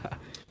Trae Young.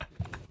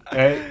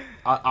 And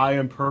I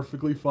am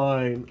perfectly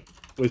fine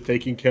with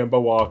taking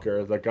Kemba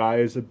Walker. The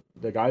guy's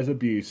a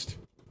beast.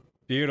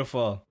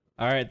 Beautiful.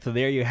 All right, so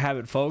there you have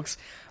it, folks.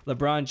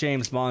 LeBron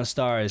James,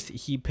 Monstars.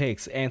 He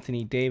picks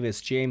Anthony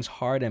Davis, James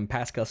Harden,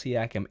 Pascal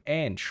Siakam,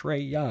 and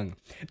Trae Young.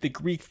 The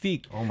Greek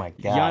Freak, Oh my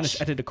Giannis gosh.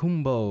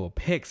 Antetokounmpo,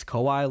 picks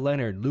Kawhi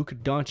Leonard, Luka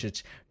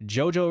Doncic,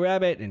 Jojo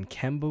Rabbit, and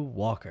Kemba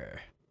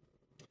Walker.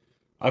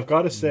 I've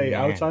got to say,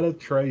 Man. outside of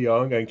Trae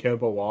Young and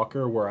Kemba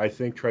Walker, where I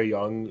think Trae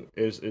Young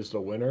is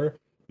the winner,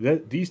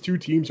 these two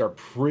teams are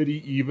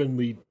pretty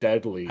evenly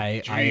deadly.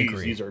 I Jeez,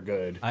 agree. These are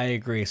good. I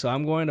agree. So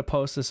I'm going to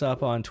post this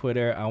up on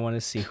Twitter. I want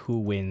to see who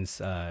wins.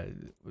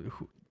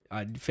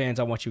 Fans,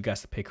 I want you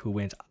guys to pick who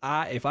wins.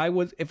 If I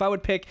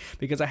would pick,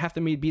 because I have to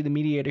be the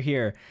mediator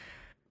here.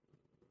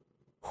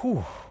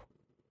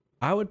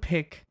 I would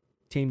pick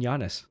Team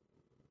Giannis.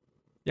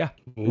 Yeah,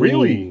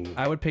 Really?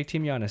 I would pick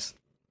Team Giannis.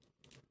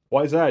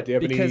 Why is that? Do you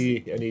have Because-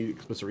 any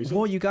explicit reason?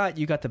 Well, you got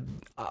the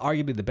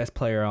arguably the best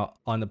player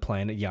on the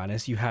planet,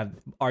 Giannis. You have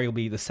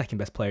arguably the second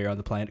best player on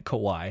the planet,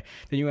 Kawhi.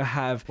 Then you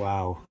have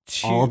Wow.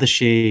 two- All the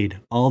shade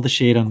on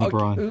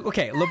LeBron.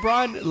 Okay,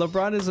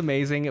 LeBron is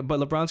amazing, but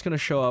LeBron's gonna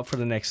show up for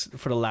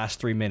the last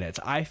 3 minutes.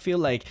 I feel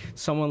like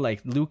someone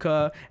like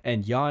Luka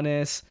and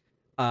Giannis,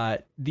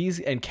 these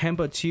and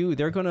Kemba too,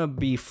 they're gonna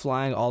be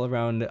flying all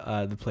around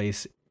the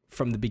place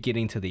from the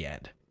beginning to the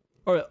end.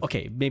 Or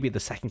okay, maybe the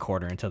second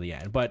quarter until the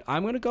end. But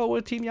I'm gonna go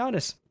with Team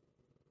Giannis.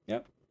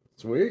 Yep.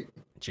 Sweet.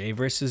 Jay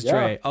versus Yeah.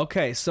 Dre.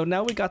 Okay, so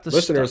now we got the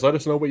Listeners, let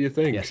us know what you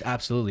think. Yes,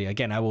 absolutely.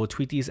 Again, I will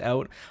tweet these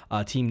out.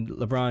 Team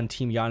LeBron,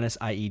 Team Giannis,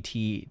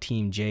 IET,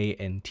 Team Jay,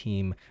 and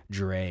Team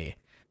Dre.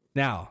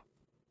 Now,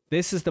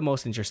 this is the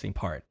most interesting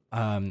part.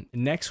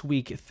 Next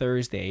week,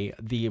 Thursday,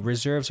 the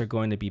reserves are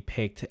going to be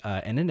picked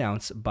and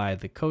announced by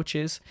the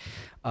coaches.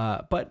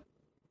 But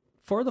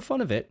for the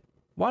fun of it,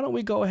 why don't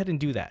we go ahead and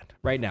do that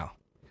right now?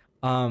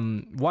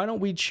 Why don't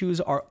we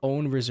choose our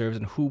own reserves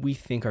and who we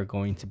think are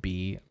going to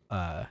be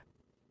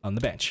on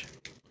the bench?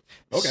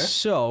 Okay.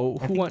 So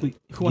who wants to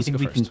go we can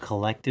first?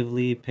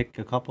 collectively pick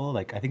a couple?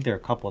 Like, I think there are a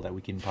couple that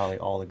we can probably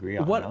all agree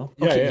on. What? No?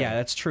 Okay, Yeah. yeah,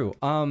 that's true.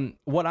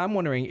 What I'm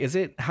wondering is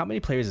how many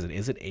players is it?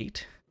 Is it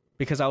 8?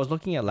 Because I was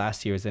looking at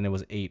last year's and it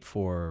was 8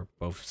 for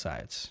both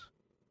sides.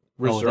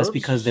 Oh, that's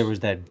because Reserves? there was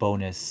that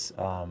bonus,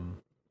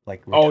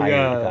 like Oh, retired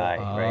yeah.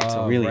 guy, right?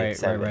 So really, it's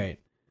 7. right.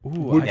 Ooh,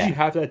 Would I- we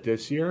have that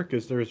this year?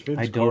 Because there's Vince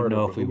I don't Carter,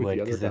 know but if we who would,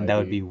 the because other then guy that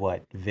would be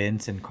what,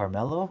 Vince and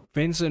Carmelo,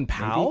 Vincent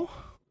Powell?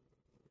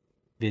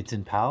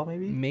 Vincent Powell,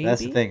 maybe. Maybe. That's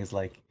the thing. It's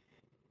like,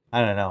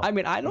 I don't know. I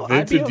mean, I don't.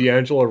 Vince and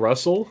D'Angelo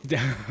Russell?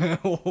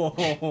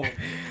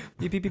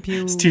 Pew, pew, pew,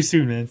 pew. It's too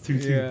soon, man. It's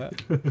too soon. Yeah.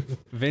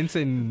 Vince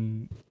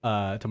and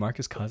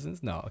DeMarcus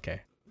Cousins? No,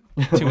 okay.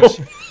 Too much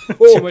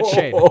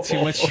shade.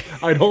 Too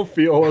much. I don't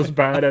feel as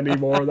bad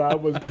anymore.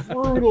 That was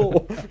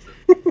brutal.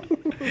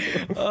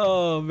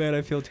 Oh man,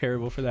 I feel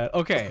terrible for that.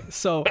 Okay,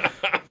 so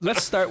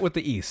let's start with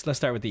the East.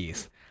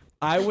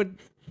 I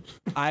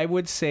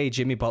would say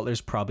Jimmy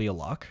Butler's probably a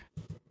lock.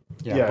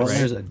 Yeah, Yes.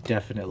 Butler's a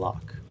definite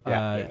lock.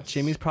 Yes.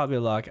 Jimmy's probably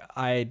a lock.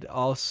 I'd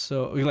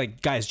also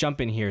like guys jump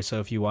in here. So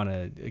if you want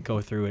to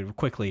go through it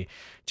quickly,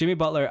 Jimmy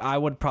Butler, I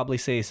would probably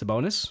say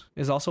Sabonis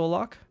is also a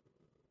lock.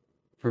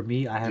 For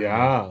me, I have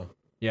Yeah.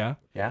 Yeah.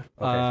 Yeah.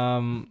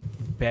 Okay.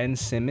 Ben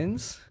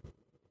Simmons,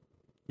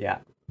 yeah.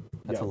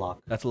 That's Yeah. a lock.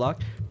 that's a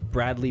lock.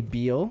 Bradley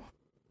Beal,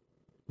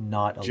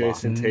 Not a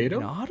Jason lock. Tatum?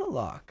 not a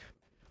lock.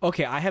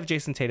 Okay, I have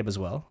Jason Tatum as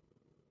well.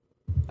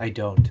 I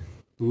don't.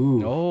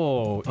 Ooh.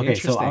 Oh, Okay,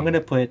 interesting. so I'm gonna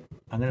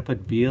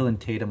put Beal and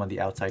Tatum on the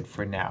outside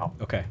for now.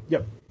 Okay.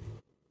 Yep.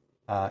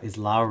 Is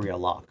Lowry a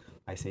lock?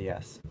 I say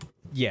yes.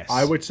 Yes.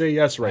 I would say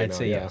yes right I'd now.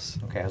 say yeah. yes.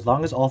 Okay, as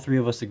long as all three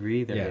of us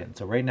agree, they're Yeah. in.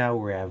 So right now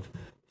we have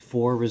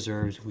 4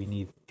 reserves. We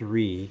need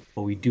 3,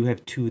 but we do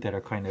have 2 that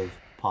are kind of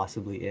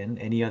possibly in.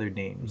 Any other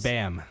names?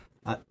 Bam.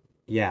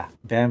 Yeah,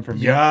 Bam for me.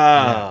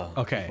 Yeah.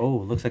 Okay. Oh,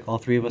 looks like all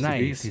 3 of us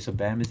agree. Nice. Okay, so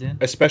Bam is in.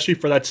 Especially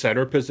for that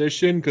center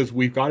position, because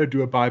we've got to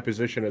do it by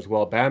position as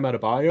well. Bam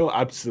Adebayo,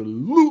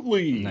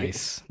 absolutely.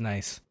 Nice.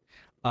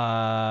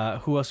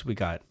 Who else we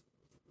got?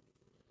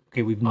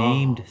 Okay, we've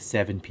named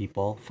 7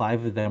 people.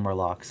 5 of them are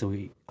locked. So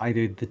we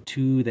either the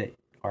 2 that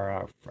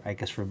are, I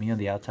guess, for me on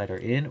the outside are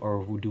in,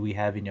 or who do we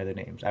have any other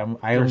names? I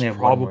There's only have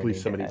one more probably name to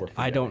somebody add. we're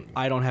I forgetting.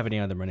 don't have any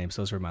other names.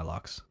 Those are my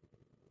locks.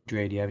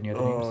 Dre, do you have any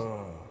other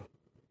names?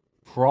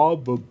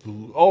 Probably.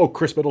 Oh,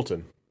 Chris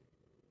Middleton.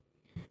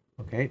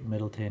 Okay,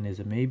 Middleton is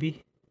a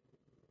maybe.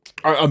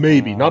 A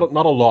maybe, not a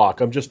lock.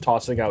 I'm just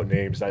tossing out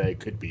names that it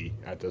could be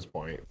at this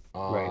point.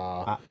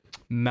 Right.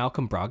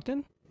 Malcolm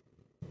Brogdon?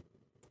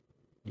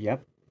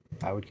 Yep,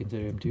 I would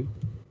consider him too.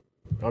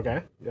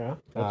 Okay. Yeah,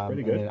 that's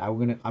pretty And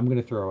good. then I'm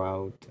gonna throw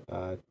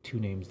out 2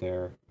 names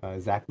there: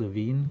 Zach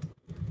Levine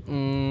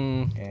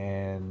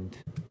and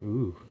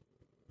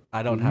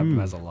I don't have him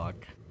as a lock.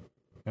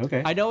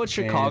 okay. I know it's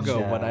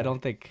Chicago, And, but I don't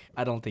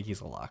think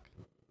he's a lock.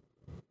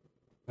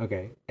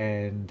 Okay,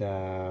 and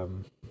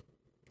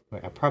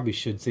wait, I probably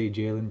should say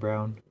Jaylen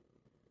Brown,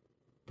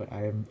 but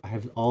I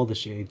have all the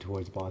shade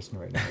towards Boston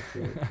right now. It's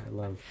really, I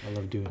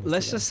love doing this.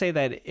 Let's to them. just say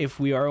that if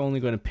we are only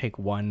going to pick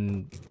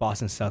one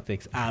Boston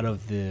Celtics out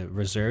of the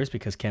reserves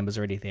because Kemba's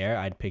already there,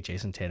 I'd pick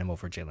Jason Tatum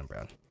over Jaylen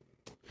Brown.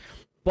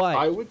 But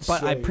I'm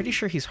say- pretty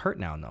sure he's hurt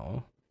now,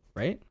 no?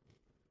 Right?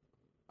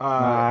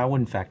 I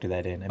wouldn't factor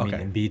that in. I mean,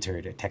 Okay. Embiid's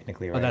hurt it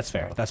technically, right? Oh, that's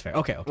fair. So- That's fair.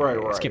 Okay.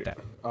 Right. Skip that.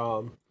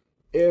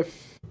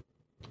 If,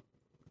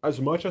 as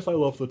much as I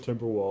love the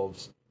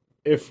Timberwolves,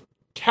 if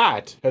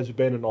Cat has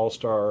been an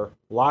all-star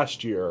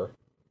last year,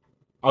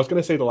 I was going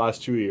to say the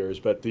last 2 years,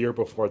 but the year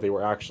before they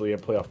were actually in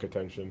playoff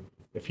contention.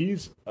 If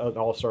he's an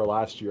all-star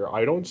last year,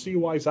 I don't see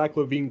why Zach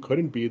LaVine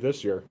couldn't be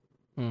this year.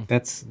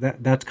 That's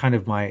kind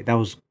of that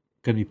was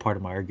going to be part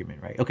of my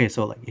argument, right? Okay,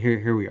 so like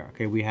here we are.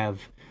 Okay, we have,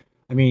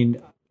 I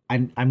mean,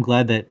 I'm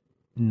glad that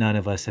none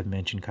of us have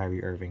mentioned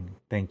Kyrie Irving.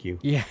 Thank you.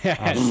 Yeah.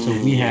 So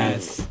we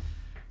have.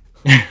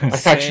 I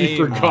actually Same.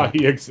 forgot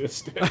he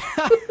existed.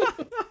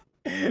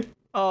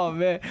 Oh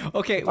man.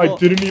 Okay. I well,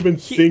 didn't even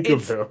think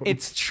of it's- him.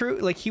 It's true.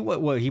 Like he he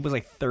was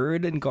like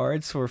 3rd in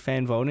guards for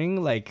fan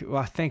voting. Like,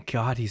 well, thank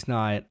God he's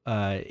not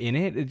in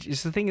it. It's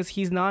just the thing is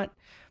he's not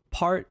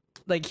part.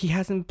 Like he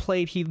hasn't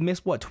played. He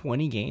missed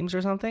 20 games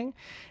or something,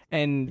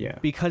 and Yeah.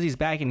 because he's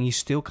back and he's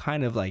still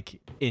kind of like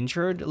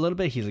injured a little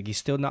bit. He's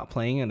still not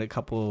playing in a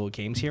couple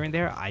games here and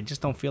there. I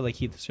just don't feel like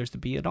he deserves to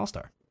be an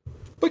all-star.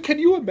 But can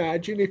you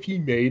imagine if he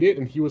made it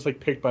and he was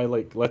like picked by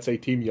like, let's say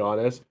Team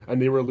Giannis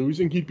and they were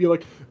losing, he'd be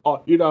like,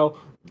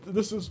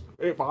 this is,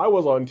 if I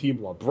was on Team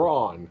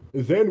LeBron,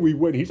 then we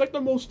win. He's like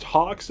the most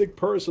toxic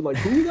person. Like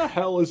who the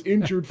hell is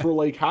injured for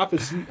like half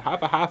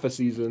a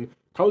season,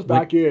 comes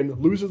back in,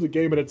 loses a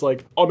game, and it's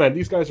like, oh man,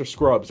 these guys are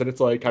scrubs. And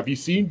it's like, have you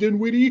seen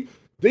Dinwiddie?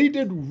 They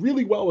did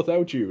really well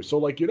without you. So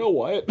like, you know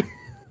what?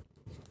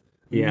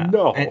 Yeah.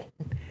 No.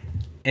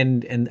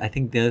 And I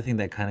think the other thing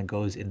that kind of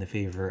goes in the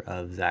favor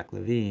of Zach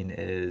LaVine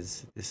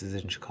is this is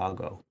in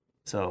Chicago.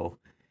 So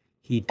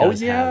he Oh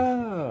does have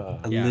yeah.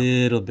 a Yeah.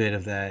 little bit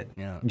of that,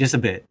 Yeah. just a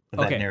bit of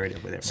Okay. that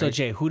narrative with it. So Right?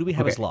 Jay, who do we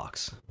have as Okay.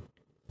 locks?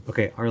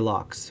 Okay, our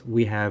locks.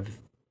 We have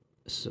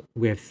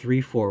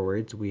three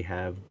forwards. We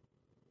have,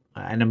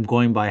 and I'm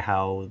going by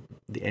how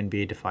the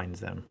NBA defines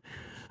them.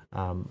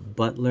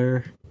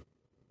 Butler,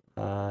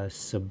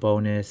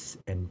 Sabonis,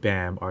 and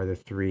Bam are the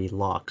three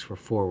locks for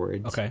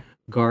forwards. Okay.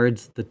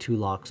 Guards, the two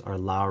locks are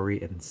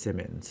Lowry and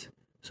Simmons.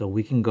 So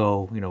we can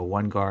go,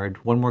 one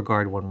more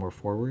guard, one more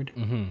forward.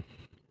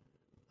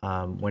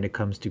 Mm-hmm. When it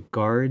comes to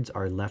guards,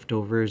 our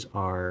leftovers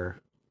are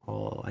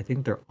I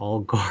think they're all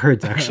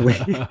guards actually.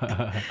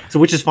 So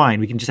which is fine.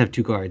 We can just have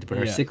two guards, but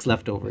our Yeah. 6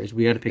 leftovers,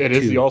 we got to pick It two.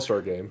 is the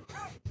All-Star game.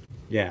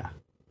 Yeah.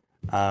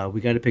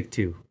 We got to pick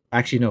two.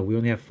 Actually, no, we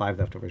only have 5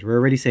 leftovers. We're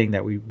already saying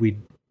that we'd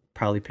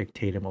probably pick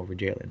Tatum over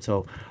Jalen.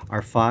 So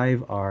our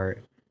 5 are,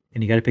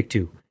 and you got to pick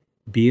two: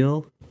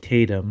 Beal,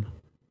 Tatum,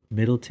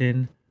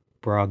 Middleton,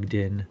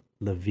 Brogdon,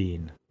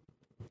 Levine.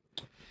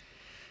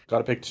 Got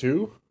to pick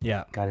 2.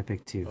 Yeah. Got to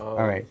pick two.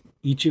 All right.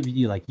 Each of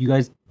you, you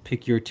guys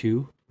pick your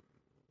 2.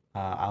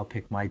 I'll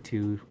pick my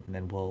 2, and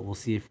then we'll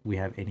see if we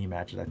have any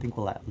matches. I think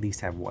we'll at least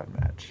have one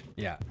match.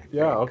 Yeah.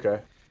 Yeah. Okay.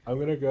 I'm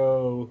gonna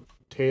go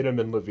Tatum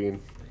and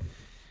Levine.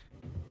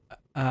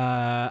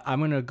 I'm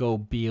gonna go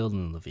Beal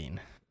and Levine.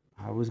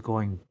 I was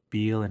going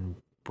Beal and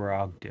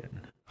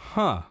Brogdon.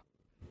 Huh.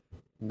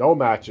 No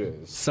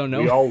matches. So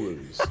no- We all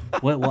lose.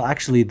 Well,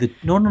 actually,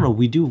 no.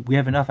 We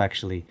have enough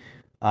actually.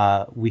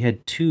 We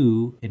had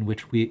 2 in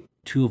which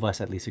two of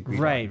us at least agreed.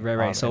 Right.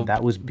 on. So and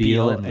that was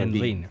Beal and Levine.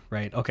 Levine.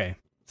 Right. Okay.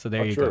 So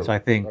there Oh, you true. go. So I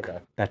think Okay.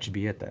 that should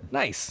be it then.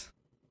 Nice.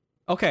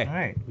 Okay. All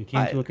right, we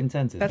came to a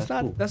consensus. That's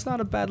not cool. that's not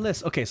a bad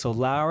list. Okay, so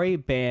Lowry,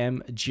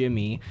 Bam,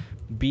 Jimmy,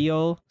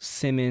 Beal,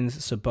 Simmons,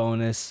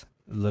 Sabonis,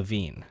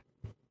 Levine,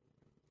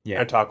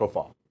 Yeah. And Taco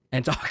Fall.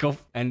 and Taco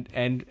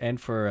and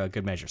for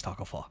good measures,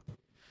 Taco Fall.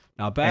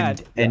 Not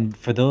bad. And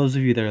for those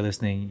of you that are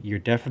listening, you're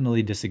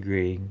definitely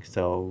disagreeing.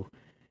 So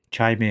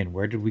chime in.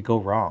 Where did we go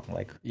wrong?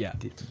 Like, Yeah.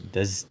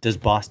 does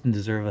Boston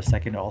deserve a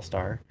second All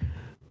Star,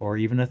 or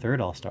even a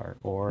third All Star?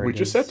 Or We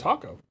just said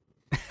Taco.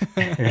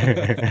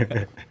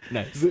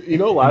 Nice. You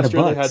know, last the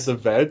year they had Bucks. the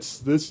vets.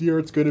 This year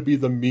it's going to be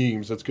the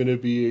memes. It's going to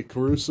be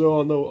Caruso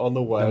on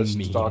the west,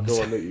 memes.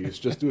 Taco on the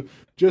east.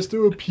 Just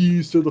to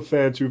appease to the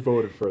fans who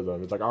voted for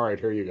them. It's like, all right,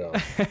 here you go.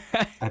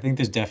 I think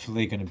there's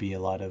definitely going to be a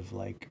lot of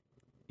like,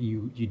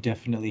 you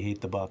definitely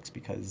hate the Bucks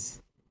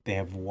because they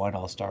have one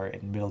All Star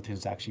and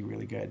Middleton's actually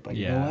really good. But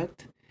you know Yeah.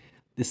 what?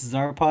 This is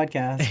our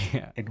podcast,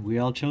 Yeah. and we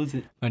all chose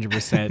it.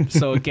 100%.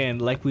 So again,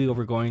 like we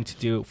were going to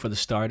do for the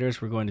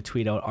starters, we're going to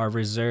tweet out our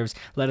reserves.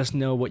 Let us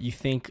know what you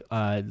think.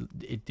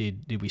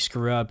 Did we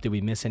screw up? Did we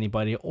miss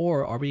anybody?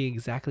 Or are we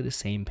exactly the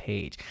same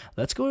page?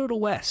 Let's go to the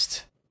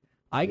West.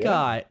 I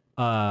got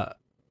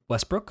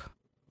Westbrook.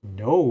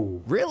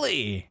 No,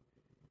 Really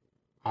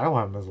I don't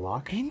have him as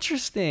lock.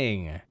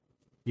 interesting.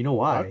 You know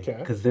why? Okay.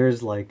 Because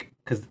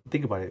because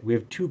think about it. We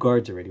have 2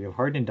 guards already. We have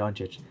Harden and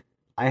Doncic.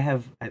 I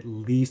have at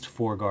least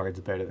 4 guards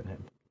better than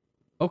him.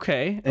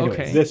 Okay. Anyways,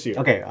 Okay. This year.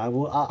 Okay, I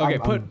will. Okay. I'm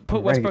Put writing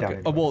it Westbrook.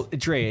 down Oh, well, anyways.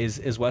 Dre,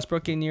 is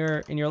Westbrook in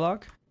your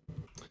log?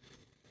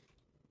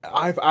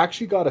 I've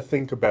actually got to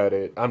think about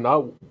it. I'm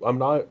not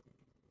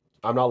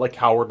like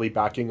cowardly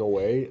backing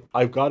away.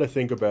 I've got to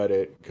think about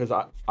it because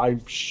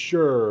I'm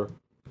sure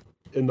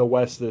in the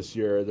West this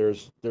year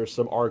there's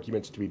some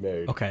arguments to be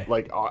made. Okay.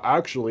 Like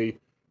actually,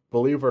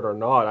 believe it or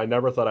not, I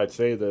never thought I'd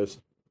say this.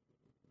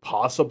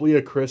 Possibly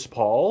a Chris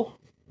Paul.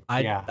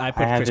 Yeah, I I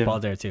put had Chris him. Paul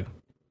there too.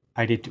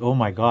 I did. Oh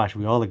my gosh,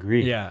 we all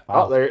agree. Yeah.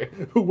 Wow. Out there,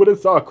 who would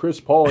have thought Chris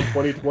Paul in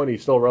 2020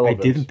 still I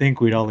relevant? didn't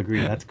think we'd all agree.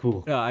 That's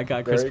cool. I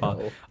got There Chris you Paul.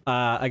 go.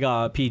 I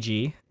got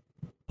PG,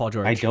 Paul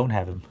George. I don't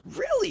have him.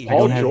 Really? I don't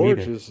Paul have him George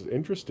either. is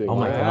interesting. Oh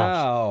my yeah. gosh.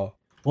 Wow.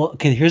 Well,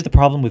 okay. Here's the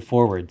problem with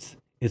forwards: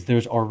 is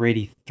there's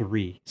already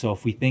 3. So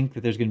if we think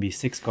that there's going to be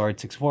 6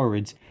 guards, 6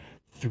 forwards,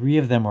 3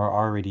 of them are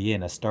already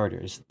in as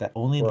starters. That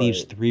only leaves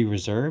Right. 3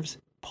 reserves.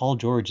 Paul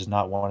George is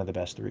not one of the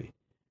best 3.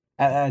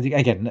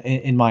 Again,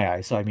 in my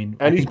eyes. So I mean,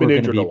 I And he's think been we're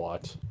injured gonna a be,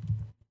 lot.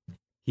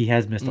 He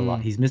has missed a lot.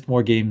 Mm. He's missed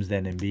more games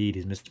than Embiid.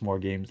 He's missed more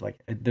games. Like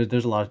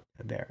there's a lot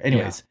there.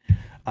 Anyways,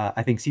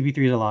 I think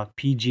CP3 is a lock.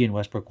 PG and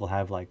Westbrook will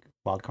have like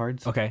wild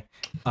cards. Okay.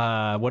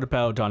 What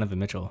about Donovan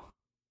Mitchell?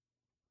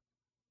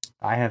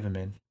 I have him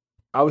in.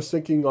 I was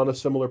thinking on a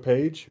similar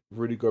page,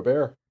 Rudy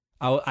Gobert.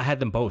 I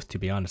had them both, to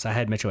be honest. I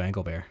had Mitchell and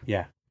Gobert.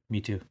 Yeah,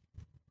 me too.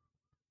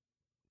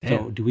 So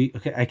Damn. do we?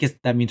 Okay, I guess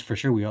that means for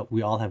sure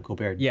we all have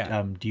Gobert.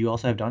 Yeah. Do you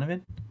also have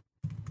Donovan?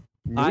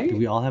 I- Do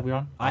we all have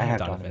Donovan? I have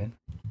Donovan.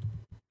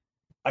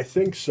 I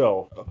think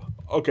so.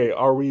 Okay,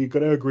 are we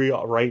going to agree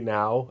right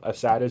now, as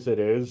sad as it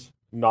is,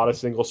 not a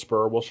single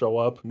Spur will show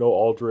up? No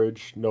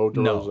Aldridge, no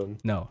DeRozan.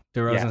 No.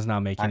 DeRozan's not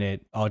making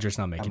it. Aldridge's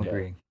not I'm making it.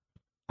 agreeing.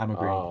 I'm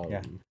agreeing. Yeah.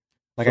 Um,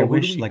 Like so I who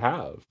wish do we like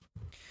have?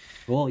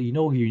 well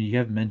who you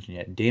haven't mentioned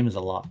yet. Dame is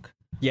a lock.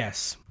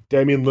 Yes.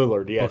 Damian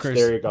Lillard. Yes, Booker's-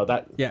 there you go.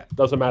 That Yeah.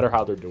 doesn't matter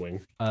how they're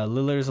doing.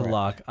 Lillard's a Correct.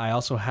 lock. I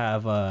also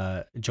have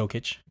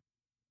Jokic.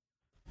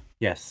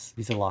 Yes,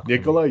 he's a lock. for me.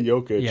 Nikola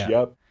Jokic. Yeah.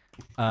 Yep.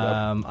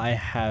 I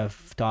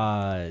have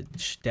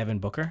Devin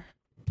Booker.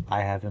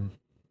 I have him.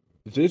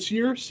 this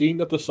year, seeing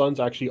that the Suns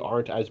actually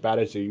aren't as bad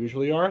as they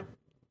usually are,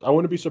 I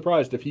wouldn't be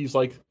surprised if he's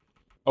like,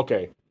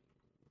 okay,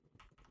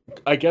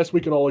 I guess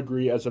we can all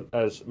agree as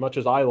much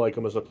as I like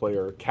him as a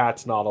player,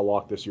 Cat's not a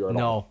lock this year at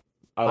all.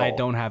 No, I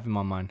don't have him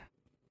on mine.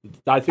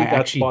 I think I that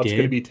actually spot's going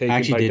to did. be I taken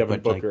actually by did,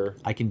 Devin but like, Booker.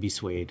 I can be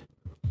swayed.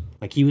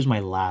 Like he was my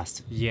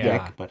last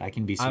Yeah. pick, but I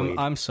can be swayed.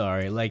 I'm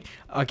sorry. Like,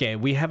 okay,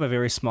 we have a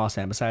very small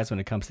sample size when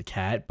it comes to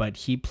Cat, but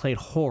he played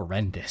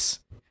horrendous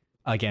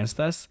against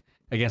us,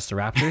 against the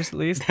Raptors at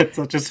least. That's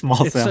such a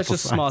small It's sample such a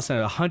size. small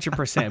sample,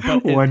 100%.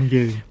 But One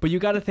game. But you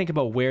got to think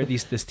about where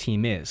this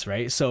team is,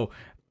 right? So,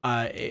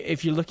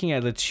 if you're looking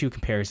at the two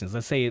comparisons,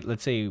 let's say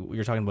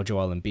you're talking about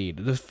Joel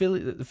Embiid.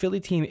 The Philly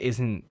team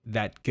isn't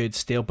that good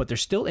still, but they're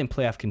still in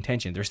playoff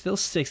contention. They're still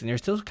 6, and they're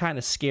still kind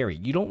of scary.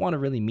 You don't want to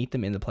really meet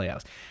them in the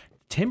playoffs.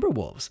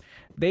 Timberwolves,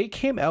 they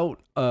came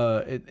out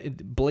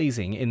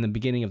blazing in the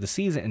beginning of the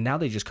season, and now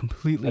they just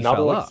completely And now they're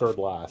fell like off. third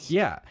last.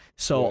 Yeah.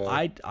 So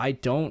Yeah. I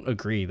don't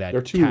agree that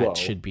They're too Cat low.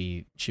 should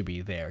be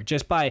there.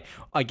 Just by,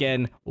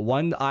 again,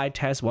 one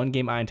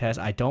game eye test.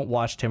 I don't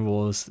watch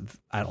Timberwolves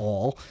at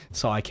all,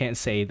 so I can't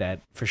say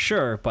that for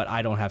sure, but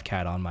I don't have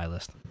Cat on my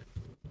list.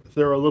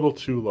 They're a little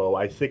too low.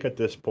 I think at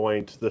this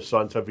point, the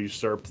Suns have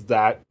usurped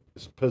that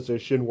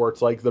position where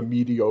it's like the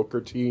mediocre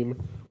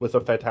team with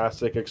a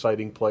fantastic,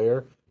 exciting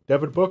player.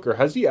 Devin Booker,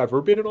 has he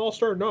ever been an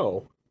All-Star?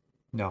 No.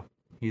 No,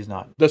 he's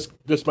not. This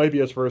might be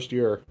his first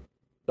year.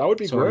 That would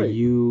be So great.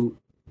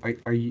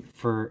 are you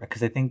for,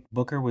 because I think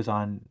Booker was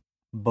on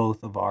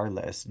both of our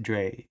lists.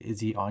 Dre, is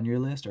he on your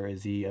list or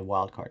is he a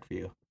wild card for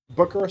you?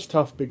 Booker is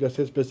tough because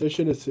his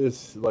position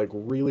is like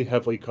really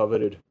heavily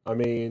coveted. I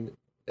mean,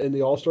 in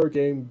the All-Star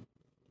game,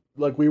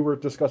 like we were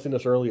discussing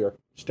this earlier,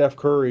 Steph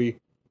Curry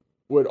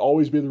would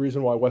always be the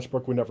reason why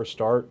Westbrook would never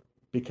start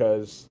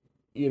because,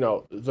 you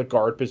know, the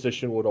guard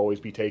position would always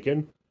be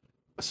taken.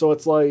 So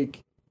it's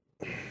like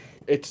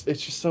it's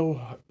just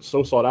so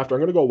sought after.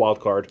 I'm gonna go wild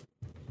card.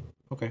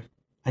 Okay.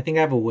 I think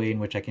I have a way in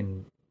which I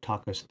can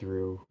talk us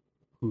through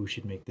who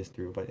should make this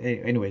through. But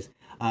anyways,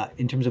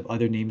 in terms of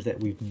other names that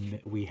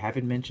we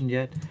haven't mentioned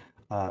yet,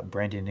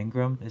 Brandon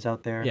Ingram is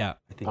out there. Yeah.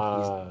 I think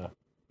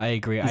I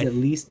agree. he's at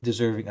least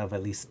deserving of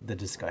at least the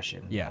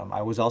discussion. Yeah.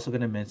 I was also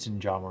going to mention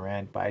John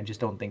Morant, but I just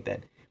don't think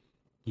that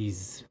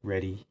he's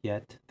ready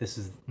yet. This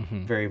is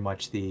very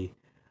much the,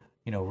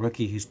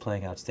 rookie who's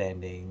playing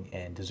outstanding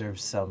and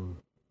deserves some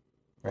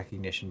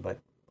recognition, but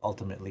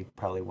ultimately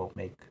probably won't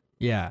make.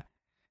 Yeah.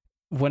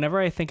 Whenever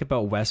I think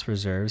about West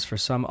reserves, for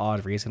some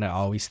odd reason, I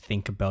always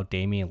think about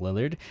Damian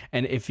Lillard.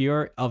 And if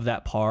you're of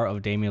that par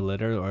of Damian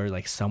Lillard or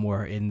like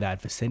somewhere in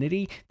that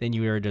vicinity, then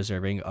you are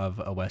deserving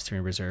of a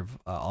Western Reserve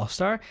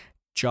All-Star.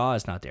 Ja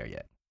is not there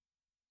yet.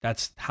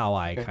 That's how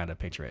I kind of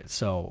picture it.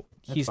 So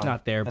he's fine.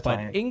 not there. That's But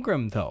fine.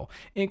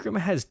 Ingram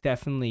has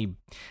definitely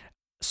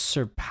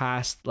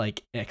surpassed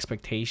like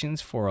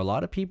expectations for a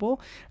lot of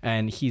people.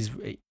 And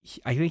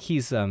I think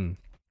he's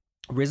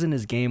risen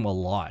his game a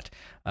lot.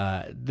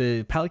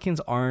 The Pelicans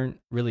aren't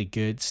really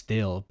good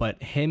still,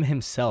 but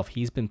himself,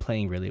 he's been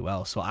playing really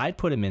well. So I'd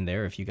put him in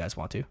there if you guys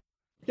want to.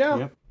 Yeah,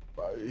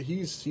 Yep.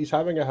 He's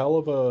having a hell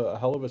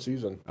of a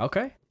season.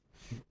 Okay,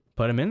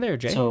 put him in there,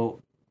 Jay.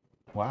 So,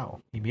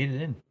 wow, he made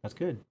it in. That's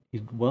good.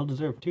 He's well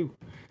deserved too.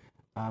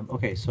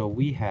 Okay, so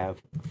we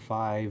have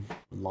 5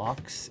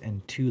 locks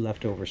and 2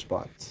 leftover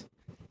spots.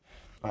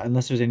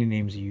 Unless there's any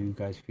names you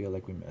guys feel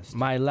like we missed.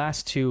 My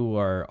last two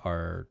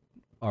are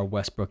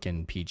Westbrook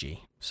and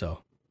PG.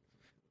 So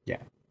Yeah.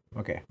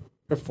 Okay.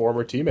 They're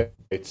former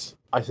teammates.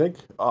 I think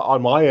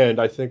on my end,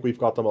 I think we've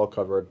got them all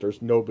covered.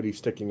 There's nobody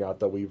sticking out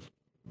that we've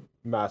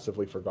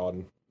massively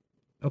forgotten.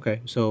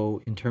 Okay.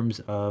 So in terms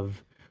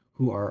of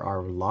who are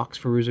our locks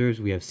for reserves,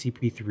 we have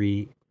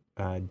CP3,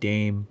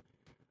 Dame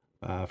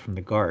from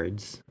the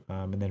guards,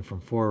 and then from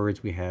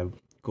forwards we have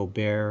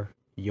Gobert,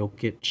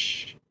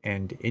 Jokic,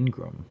 and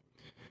Ingram.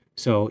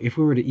 So if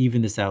we were to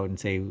even this out and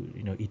say,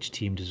 each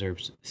team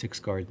deserves 6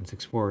 guards and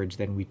 6 forwards,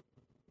 then we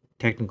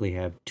technically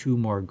have 2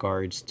 more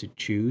guards to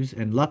choose.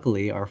 And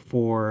luckily,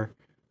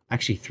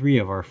 3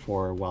 of our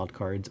 4 wild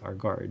cards are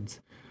guards.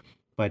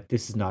 But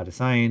this is not a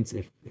science.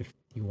 If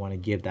you want to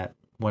give that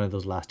one of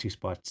those last 2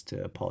 spots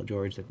to Paul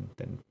George,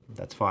 then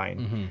that's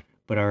fine.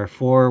 But our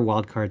 4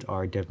 wild cards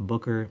are Devin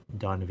Booker,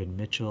 Donovan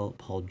Mitchell,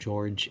 Paul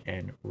George,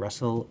 and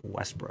Russell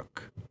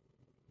Westbrook.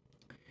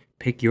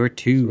 Pick your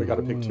 2. So we got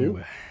to pick 2.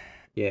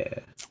 Yeah.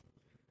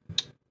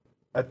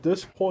 At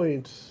this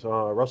point,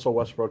 Russell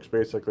Westbrook's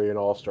basically an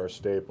all-star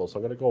staple, so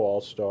I'm going to go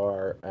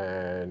all-star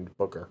and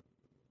Booker.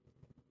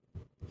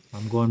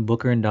 I'm going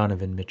Booker and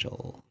Donovan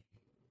Mitchell.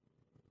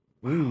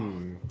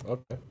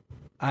 Okay.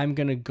 I'm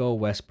gonna go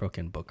Westbrook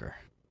and Booker.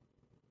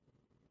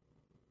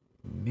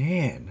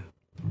 Man.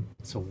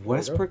 So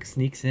Westbrook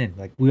sneaks in.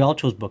 Like, we all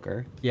chose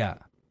Booker, Yeah.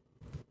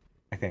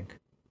 I think.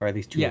 Or at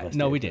least 2 of us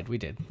No, did. we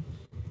did.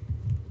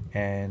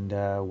 And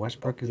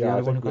Westbrook is Yeah, the I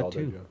other one think who we got all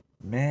 2. did, yeah.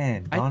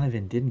 Man,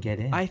 Donovan didn't get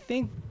in. I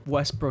think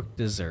Westbrook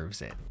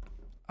deserves it.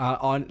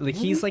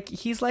 He's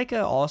like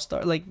an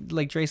all-star, like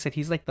Dre said,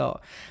 he's like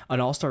an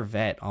all-star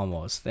vet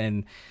almost.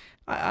 And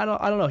I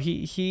don't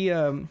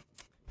know.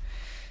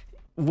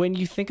 when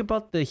you think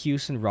about the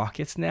Houston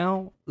Rockets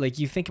now, like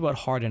you think about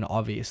Harden,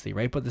 obviously,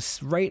 right? But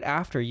this right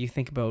after you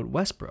think about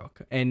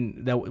Westbrook,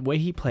 and the way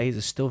he plays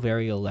is still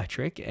very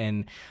electric,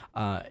 and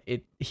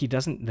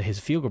his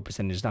field goal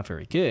percentage is not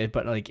very good,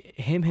 but like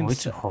it's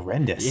himself,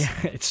 horrendous. yeah,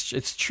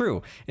 it's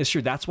true. It's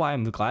true. That's why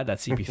I'm glad that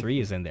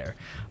CP3 is in there.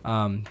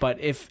 But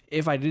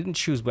if I didn't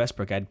choose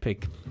Westbrook, I'd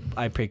pick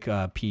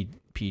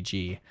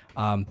PG.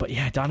 But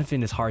yeah,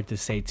 Donovan is hard to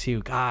say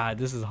too. God,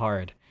 this is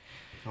hard.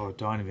 Oh,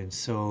 Donovan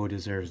so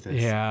deserves this.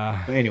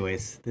 Yeah. But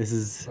anyways, this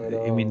is,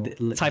 I mean, It's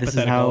this is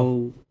hypothetical.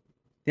 how,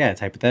 yeah,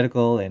 it's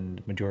hypothetical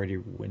and majority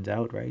wins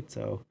out, right?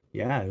 So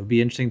yeah, it would be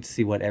interesting to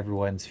see what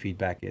everyone's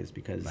feedback is,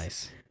 because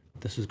Nice.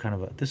 this was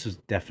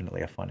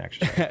definitely a fun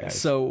exercise, guys.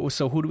 So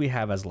who do we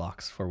have as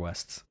locks for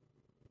Wests?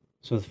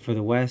 So for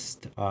the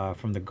West,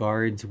 from the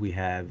guards, we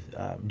have,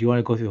 do you want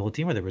to go through the whole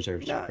team or the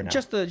reserves for now?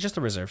 Just the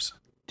reserves.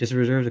 Just the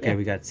reserves? Okay, Yeah.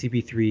 we got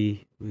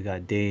CP3, we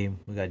got Dame,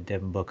 we got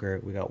Devin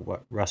Booker, we got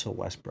Russell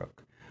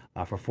Westbrook.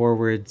 For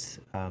forwards,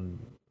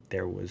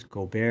 there was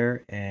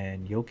Gobert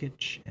and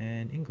Jokic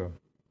and Ingram.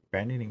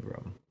 Brandon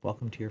Ingram,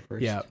 welcome to your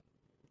first. Yeah.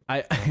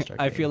 I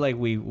All-Star feel like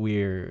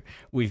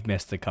we've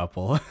missed a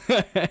couple.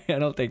 I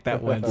don't think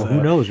that one's. Well,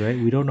 who knows, right?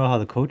 We don't know how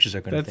the coaches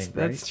are going to think,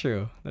 right? That's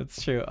true.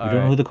 That's true. We don't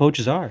know who the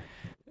coaches are.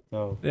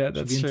 So Yeah, it should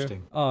that's be true.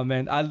 interesting. Oh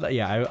man,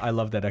 I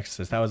love that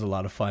exercise. That was a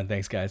lot of fun.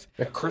 Thanks, guys.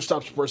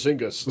 Kristaps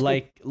Porzingis.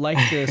 Like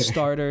the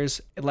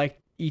starters, like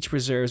each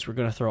reserves, we're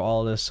gonna throw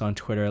all this on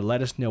Twitter.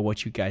 Let us know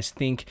what you guys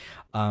think.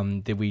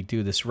 Did we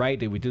do this right?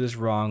 Did we do this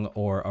wrong?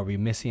 Or are we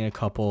missing a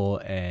couple?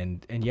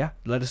 And yeah,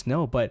 let us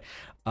know. But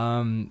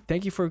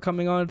thank you for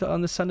coming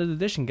on the Sunday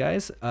edition,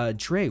 guys.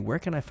 Dre, where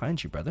can I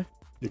find you, brother?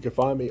 You can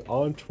find me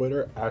on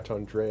Twitter at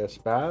Andreas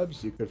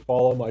Babs. You can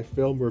follow my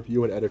film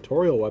review and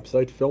editorial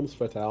website, Films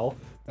Fatale,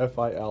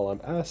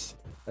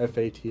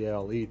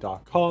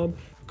 FILMSFATLE.com.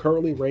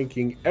 Currently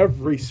ranking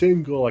every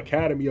single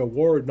Academy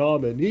Award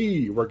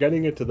nominee. We're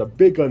getting into the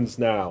big guns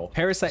now.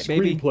 Parasite,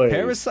 baby. Screenplays.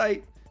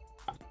 Parasite.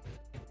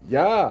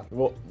 Yeah,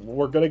 well,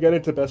 we're going to get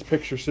into Best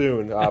Picture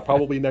soon,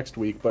 probably next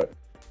week, but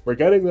we're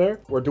getting there.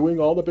 We're doing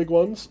all the big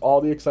ones, all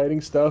the exciting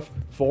stuff,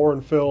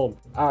 foreign film,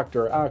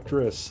 actor,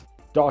 actress,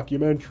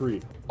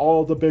 documentary,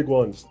 all the big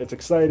ones. It's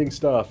exciting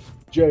stuff.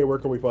 Jay, where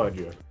can we find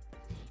you?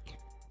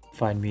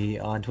 Find me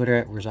on Twitter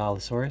at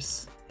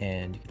Rosalosaurus,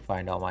 and you can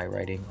find all my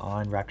writing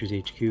on Raptors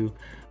HQ.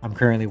 I'm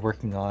currently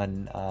working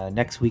on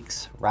next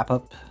week's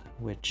wrap-up,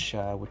 which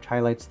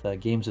highlights the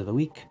games of the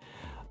week.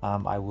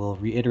 I will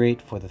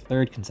reiterate for the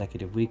third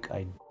consecutive week,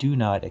 I do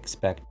not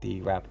expect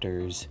the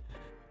Raptors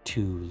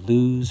to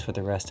lose for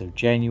the rest of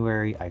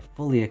January. I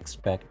fully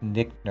expect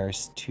Nick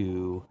Nurse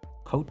to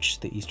coach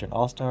the Eastern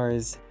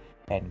All-Stars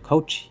and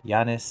coach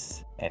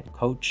Giannis and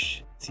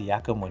coach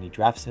Siakam when he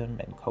drafts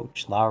him and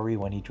coach Lowry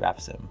when he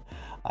drafts him.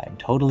 I'm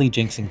totally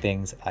jinxing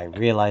things. I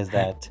realize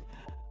that.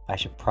 I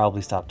should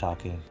probably stop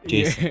talking.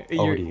 Jason,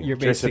 over to you. You're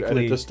Jason,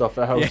 basically edit this stuff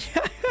out.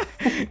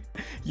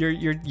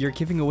 you're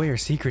giving away our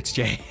secrets,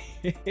 Jay.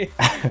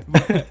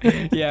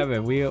 Yeah,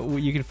 man. We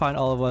you can find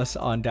all of us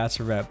on That's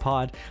a Rap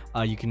Pod.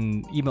 You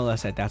can email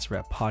us at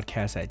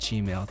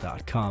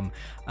that'sarappodcast@gmail.com.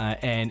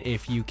 And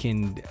if you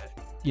can,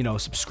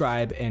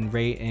 subscribe and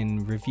rate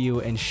and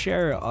review and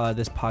share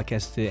this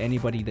podcast to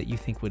anybody that you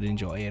think would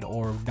enjoy it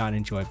or not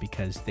enjoy it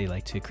because they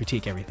like to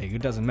critique everything.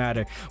 It doesn't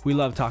matter. We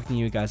love talking to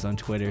you guys on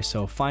Twitter.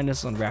 So find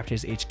us on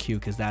Raptors HQ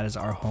because that is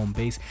our home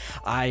base.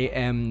 I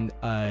am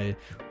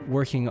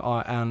working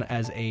on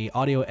as a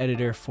audio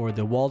editor for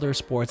the Walder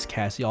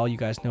Sportscast. All you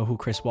guys know who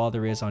Chris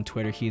Walder is on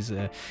Twitter. He's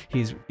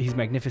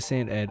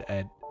magnificent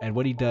at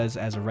what he does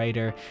as a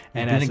writer,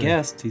 and He's been as a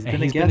guest. He's been a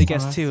been guest a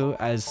guest on us. too,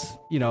 as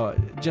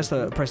just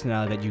a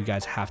personality that you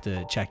guys have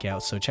to check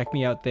out. So check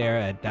me out there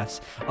at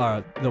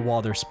the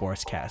Walder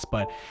Sportscast.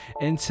 But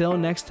until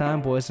next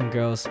time, boys and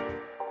girls,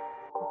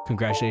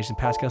 congratulations,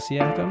 Pascal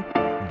Siakam.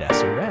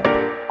 That's a wrap.